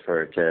years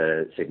for it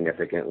to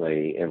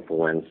significantly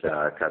influence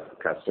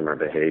customer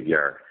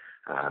behavior.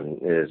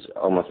 Is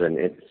almost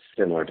a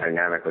similar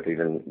dynamic with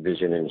even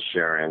vision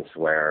insurance,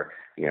 where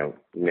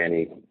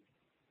many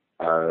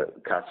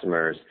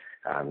customers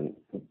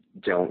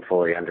don't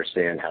fully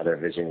understand how their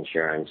vision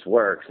insurance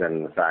works,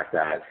 and the fact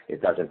that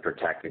it doesn't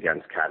protect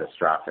against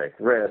catastrophic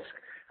risk,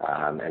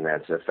 and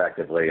that's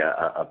effectively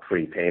a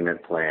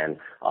prepayment plan,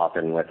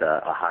 often with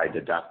a high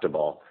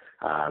deductible.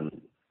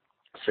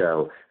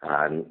 So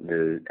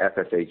the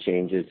FSA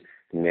changes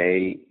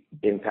may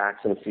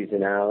impact some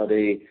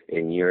seasonality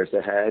in years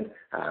ahead,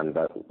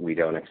 but we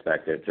don't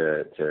expect it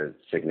to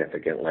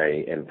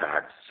significantly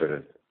impact sort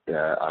of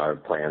our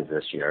plans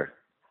this year.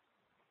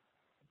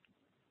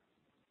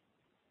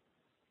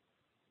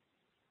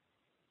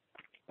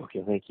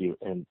 Okay, thank you.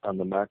 And on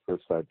the macro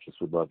side,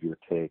 just would love your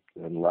take.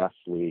 And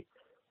lastly,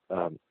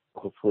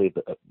 hopefully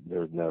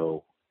there's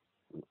no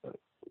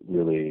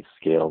really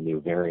scale new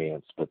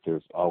variants, but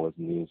there's always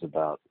news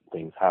about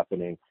things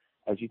happening.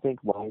 As you think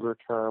longer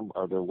term,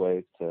 are there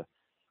ways to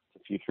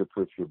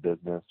future-proof your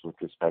business with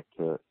respect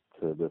to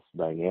this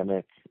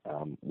dynamic?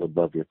 Would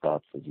love your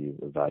thoughts as you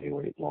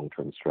evaluate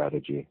long-term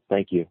strategy.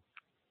 Thank you.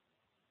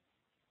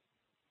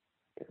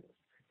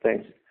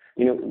 Thanks.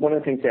 One of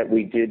the things that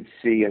we did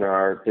see in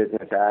our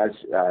business as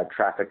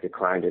traffic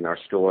declined in our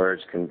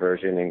stores,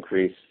 conversion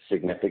increased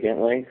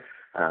significantly.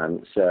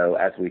 So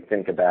as we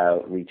think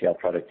about retail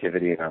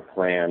productivity in our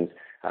plans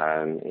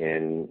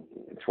in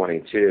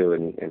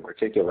 22 in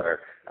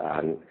particular,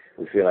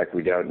 we feel like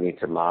we don't need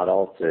to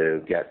model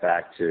to get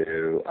back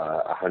to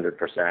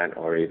 100%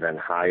 or even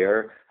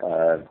higher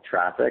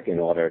traffic in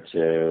order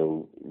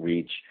to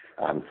reach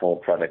full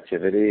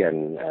productivity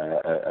and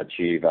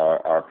achieve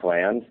our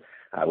plans.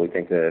 We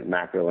think the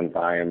macro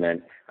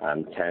environment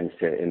tends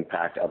to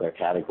impact other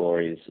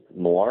categories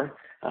more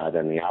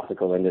than the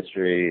optical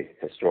industry.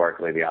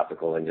 Historically, the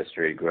optical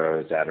industry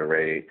grows at a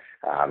rate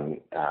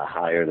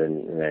higher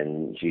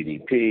than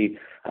GDP.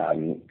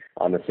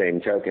 On the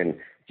same token,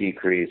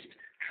 decreased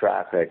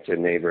traffic to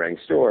neighboring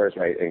stores,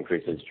 right,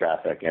 increases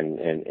traffic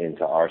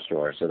into our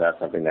stores. So that's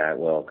something that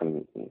we'll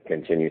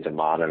continue to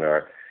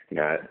monitor.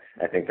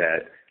 I think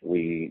that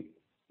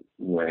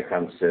when it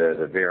comes to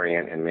the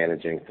variant and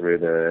managing through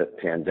the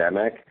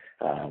pandemic,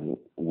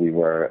 we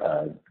were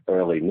an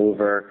early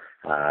mover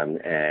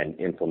and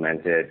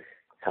implemented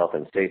health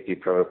and safety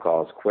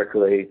protocols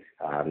quickly.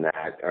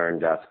 That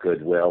earned us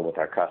goodwill with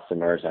our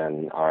customers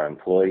and our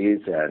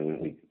employees,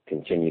 and we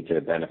continue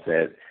to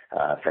benefit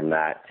from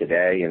that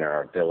today in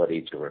our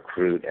ability to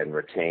recruit and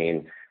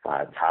retain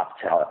top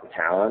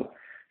talent.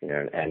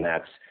 And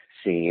that's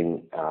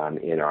seen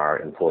in our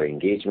employee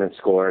engagement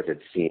scores.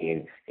 It's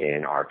seen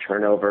in our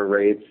turnover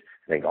rates.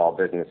 I think all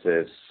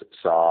businesses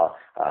saw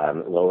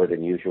lower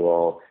than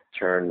usual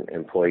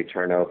employee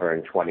turnover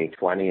in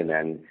 2020, and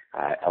then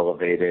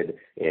elevated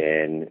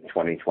in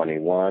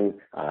 2021.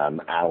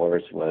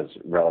 Ours was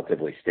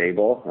relatively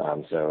stable,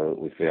 so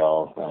we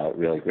feel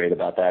really great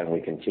about that, and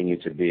we continue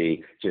to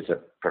be just a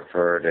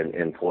preferred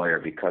employer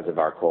because of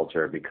our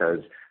culture, because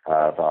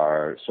of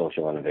our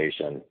social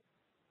innovation.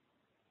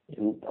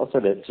 And also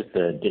just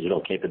the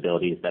digital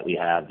capabilities that we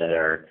have that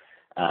are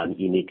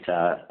unique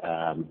to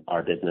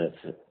our business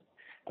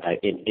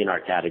in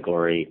our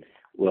category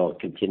will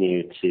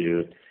continue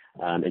to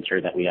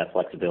ensure that we have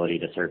flexibility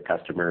to serve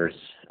customers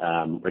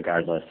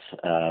regardless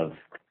of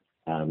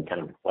kind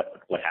of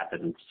what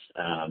happens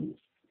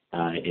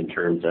in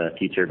terms of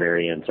future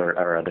variants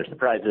or other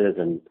surprises,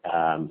 and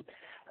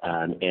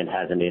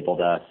has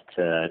enabled us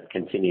to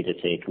continue to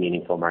take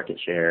meaningful market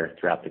share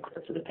throughout the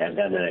course of the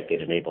pandemic.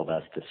 It enabled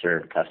us to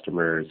serve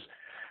customers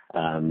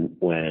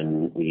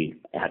when we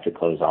had to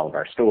close all of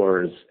our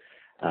stores.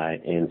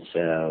 And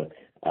so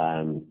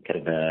kind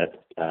of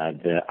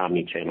the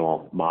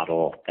omni-channel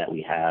model that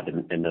we have,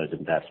 and those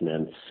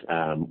investments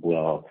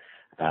will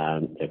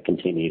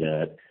continue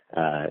to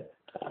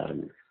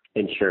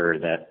ensure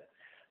that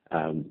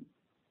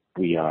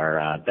we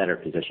are better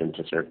positioned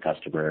to serve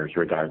customers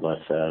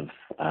regardless of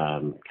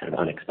kind of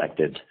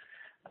unexpected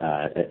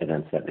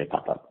events that may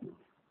pop up.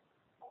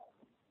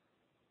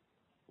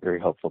 Very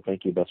helpful.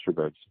 Thank you. Best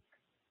regards.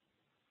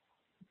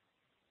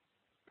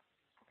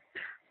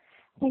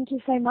 Thank you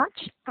so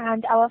much.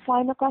 And our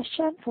final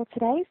question for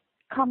today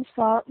comes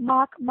from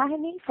Mark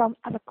Mahaney from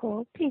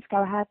Evercore. Please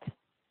go ahead.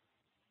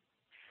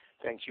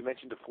 Thanks. You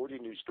mentioned the 40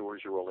 new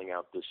stores you're rolling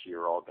out this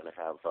year are all going to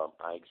have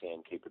eye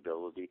exam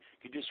capability.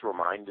 Could you just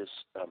remind us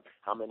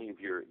how many of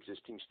your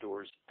existing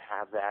stores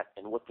have that,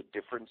 and what the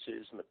difference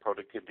is in the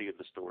productivity of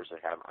the stores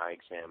that have eye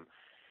exam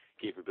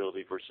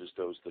capability versus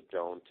those that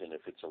don't, and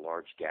if it's a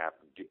large gap,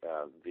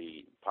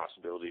 the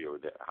possibility or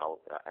how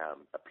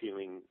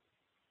appealing,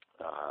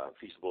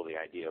 feasible the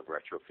idea of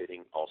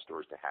retrofitting all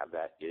stores to have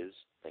that is?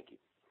 Thank you.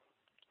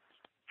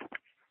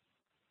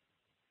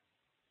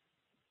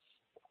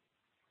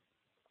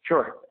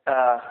 Sure.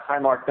 Hi,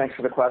 Mark. Thanks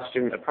for the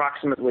question.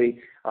 Approximately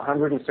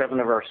 107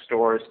 of our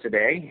stores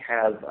today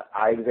have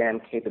eye exam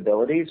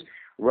capabilities.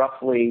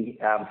 Roughly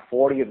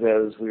 40 of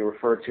those we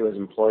refer to as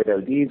employed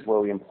ODs, where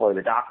we employ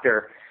the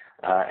doctor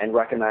and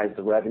recognize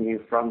the revenue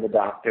from the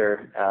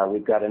doctor.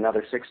 We've got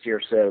another 60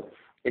 or so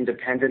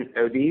independent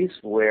ODs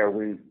where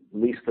we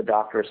lease the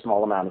doctor a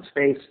small amount of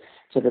space,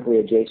 typically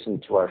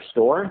adjacent to our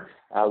store.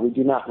 We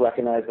do not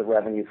recognize the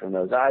revenue from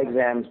those eye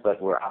exams,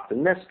 but we're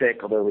optimistic,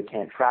 although we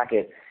can't track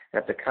it,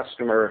 that the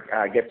customer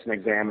gets an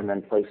exam and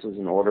then places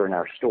an order in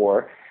our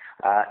store.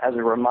 As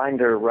a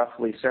reminder,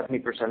 roughly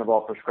 70% of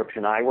all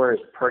prescription eyewear is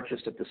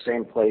purchased at the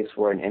same place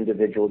where an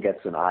individual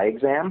gets an eye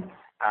exam.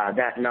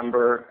 That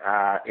number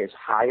is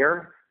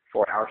higher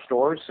for our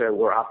stores, so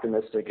we're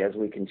optimistic as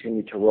we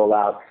continue to roll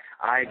out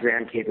eye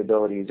exam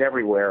capabilities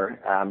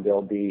everywhere.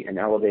 There'll be an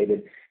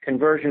elevated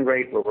conversion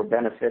rate where we're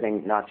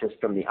benefiting not just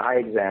from the eye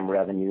exam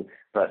revenue,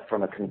 but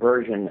from a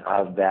conversion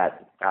of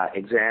that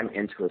exam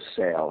into a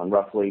sale. And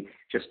roughly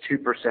just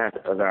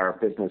 2% of our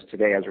business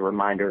today, as a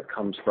reminder,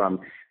 comes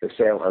from the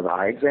sale of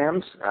eye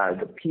exams.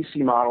 The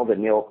PC model that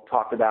Neil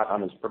talked about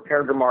on his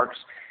prepared remarks,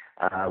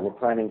 we're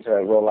planning to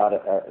roll out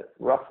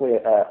roughly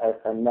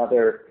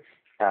another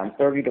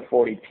 30 to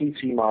 40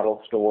 PC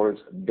model stores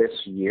this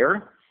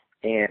year.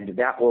 And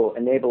that will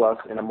enable us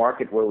in a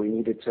market where we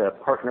needed to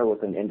partner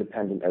with an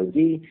independent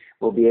OD.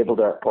 We'll be able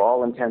to, for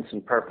all intents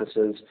and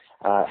purposes,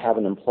 have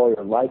an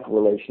employer-like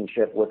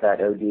relationship with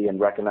that OD and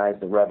recognize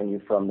the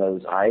revenue from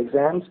those eye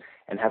exams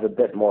and have a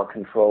bit more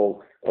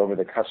control over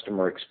the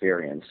customer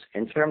experience.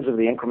 In terms of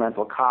the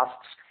incremental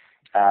costs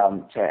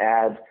to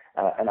add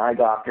an eye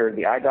doctor,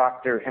 the eye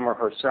doctor, him or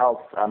herself,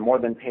 more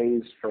than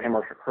pays for him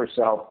or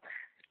herself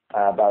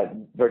by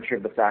virtue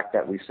of the fact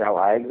that we sell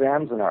eye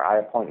exams and our eye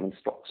appointment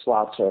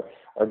slots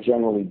are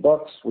generally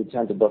booked. We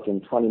tend to book in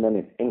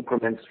 20-minute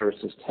increments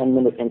versus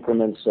 10-minute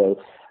increments.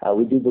 So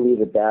we do believe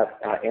that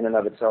in and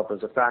of itself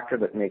is a factor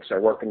that makes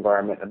our work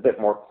environment a bit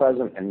more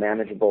pleasant and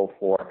manageable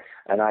for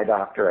an eye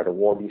doctor at a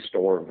Warby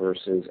store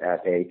versus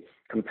at a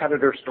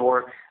competitor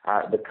store.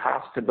 The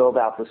cost to build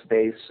out the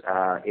space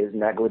is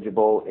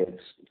negligible.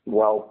 It's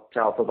well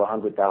south of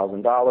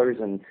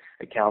 $100,000 and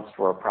accounts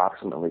for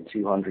approximately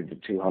 200 to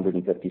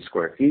 250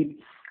 square feet.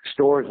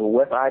 Stores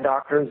with eye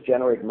doctors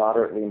generate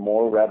moderately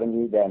more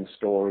revenue than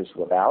stores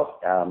without,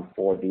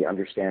 for the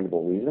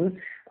understandable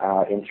reason.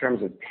 In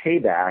terms of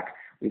payback,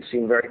 we've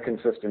seen very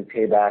consistent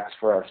paybacks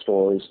for our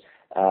stores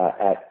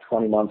at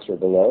 20 months or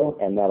below,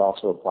 and that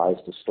also applies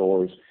to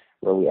stores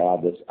where we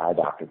add this eye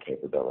doctor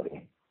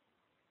capability.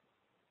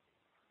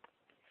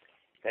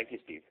 Thank you,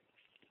 Steve.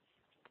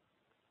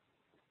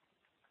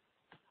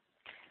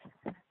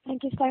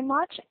 Thank you so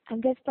much.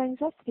 And this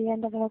brings us to the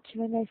end of our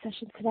Q&A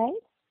session today.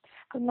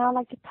 I'd now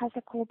like to pass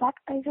the call back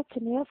over to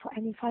Neil for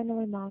any final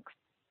remarks.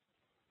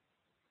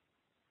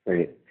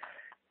 Great.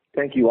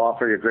 Thank you all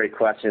for your great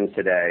questions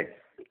today.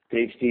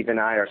 Dave, Steve, and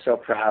I are so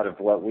proud of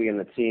what we and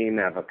the team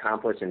have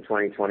accomplished in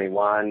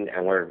 2021,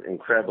 and we're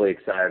incredibly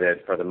excited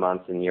for the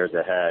months and years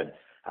ahead.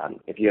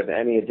 If you have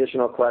any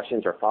additional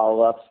questions or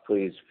follow-ups,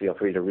 please feel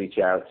free to reach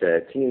out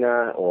to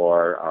Tina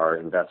or our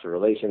investor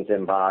relations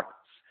inbox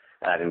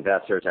at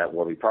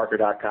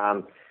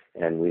investors@warbyparker.com,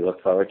 and we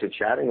look forward to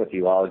chatting with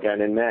you all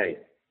again in May.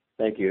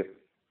 Thank you.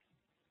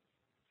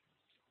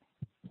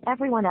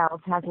 Everyone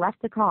else has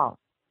left the call.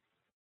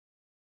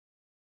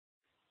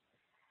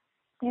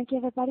 Thank you,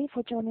 everybody,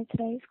 for joining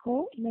today's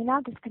call. You may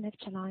now disconnect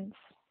your lines.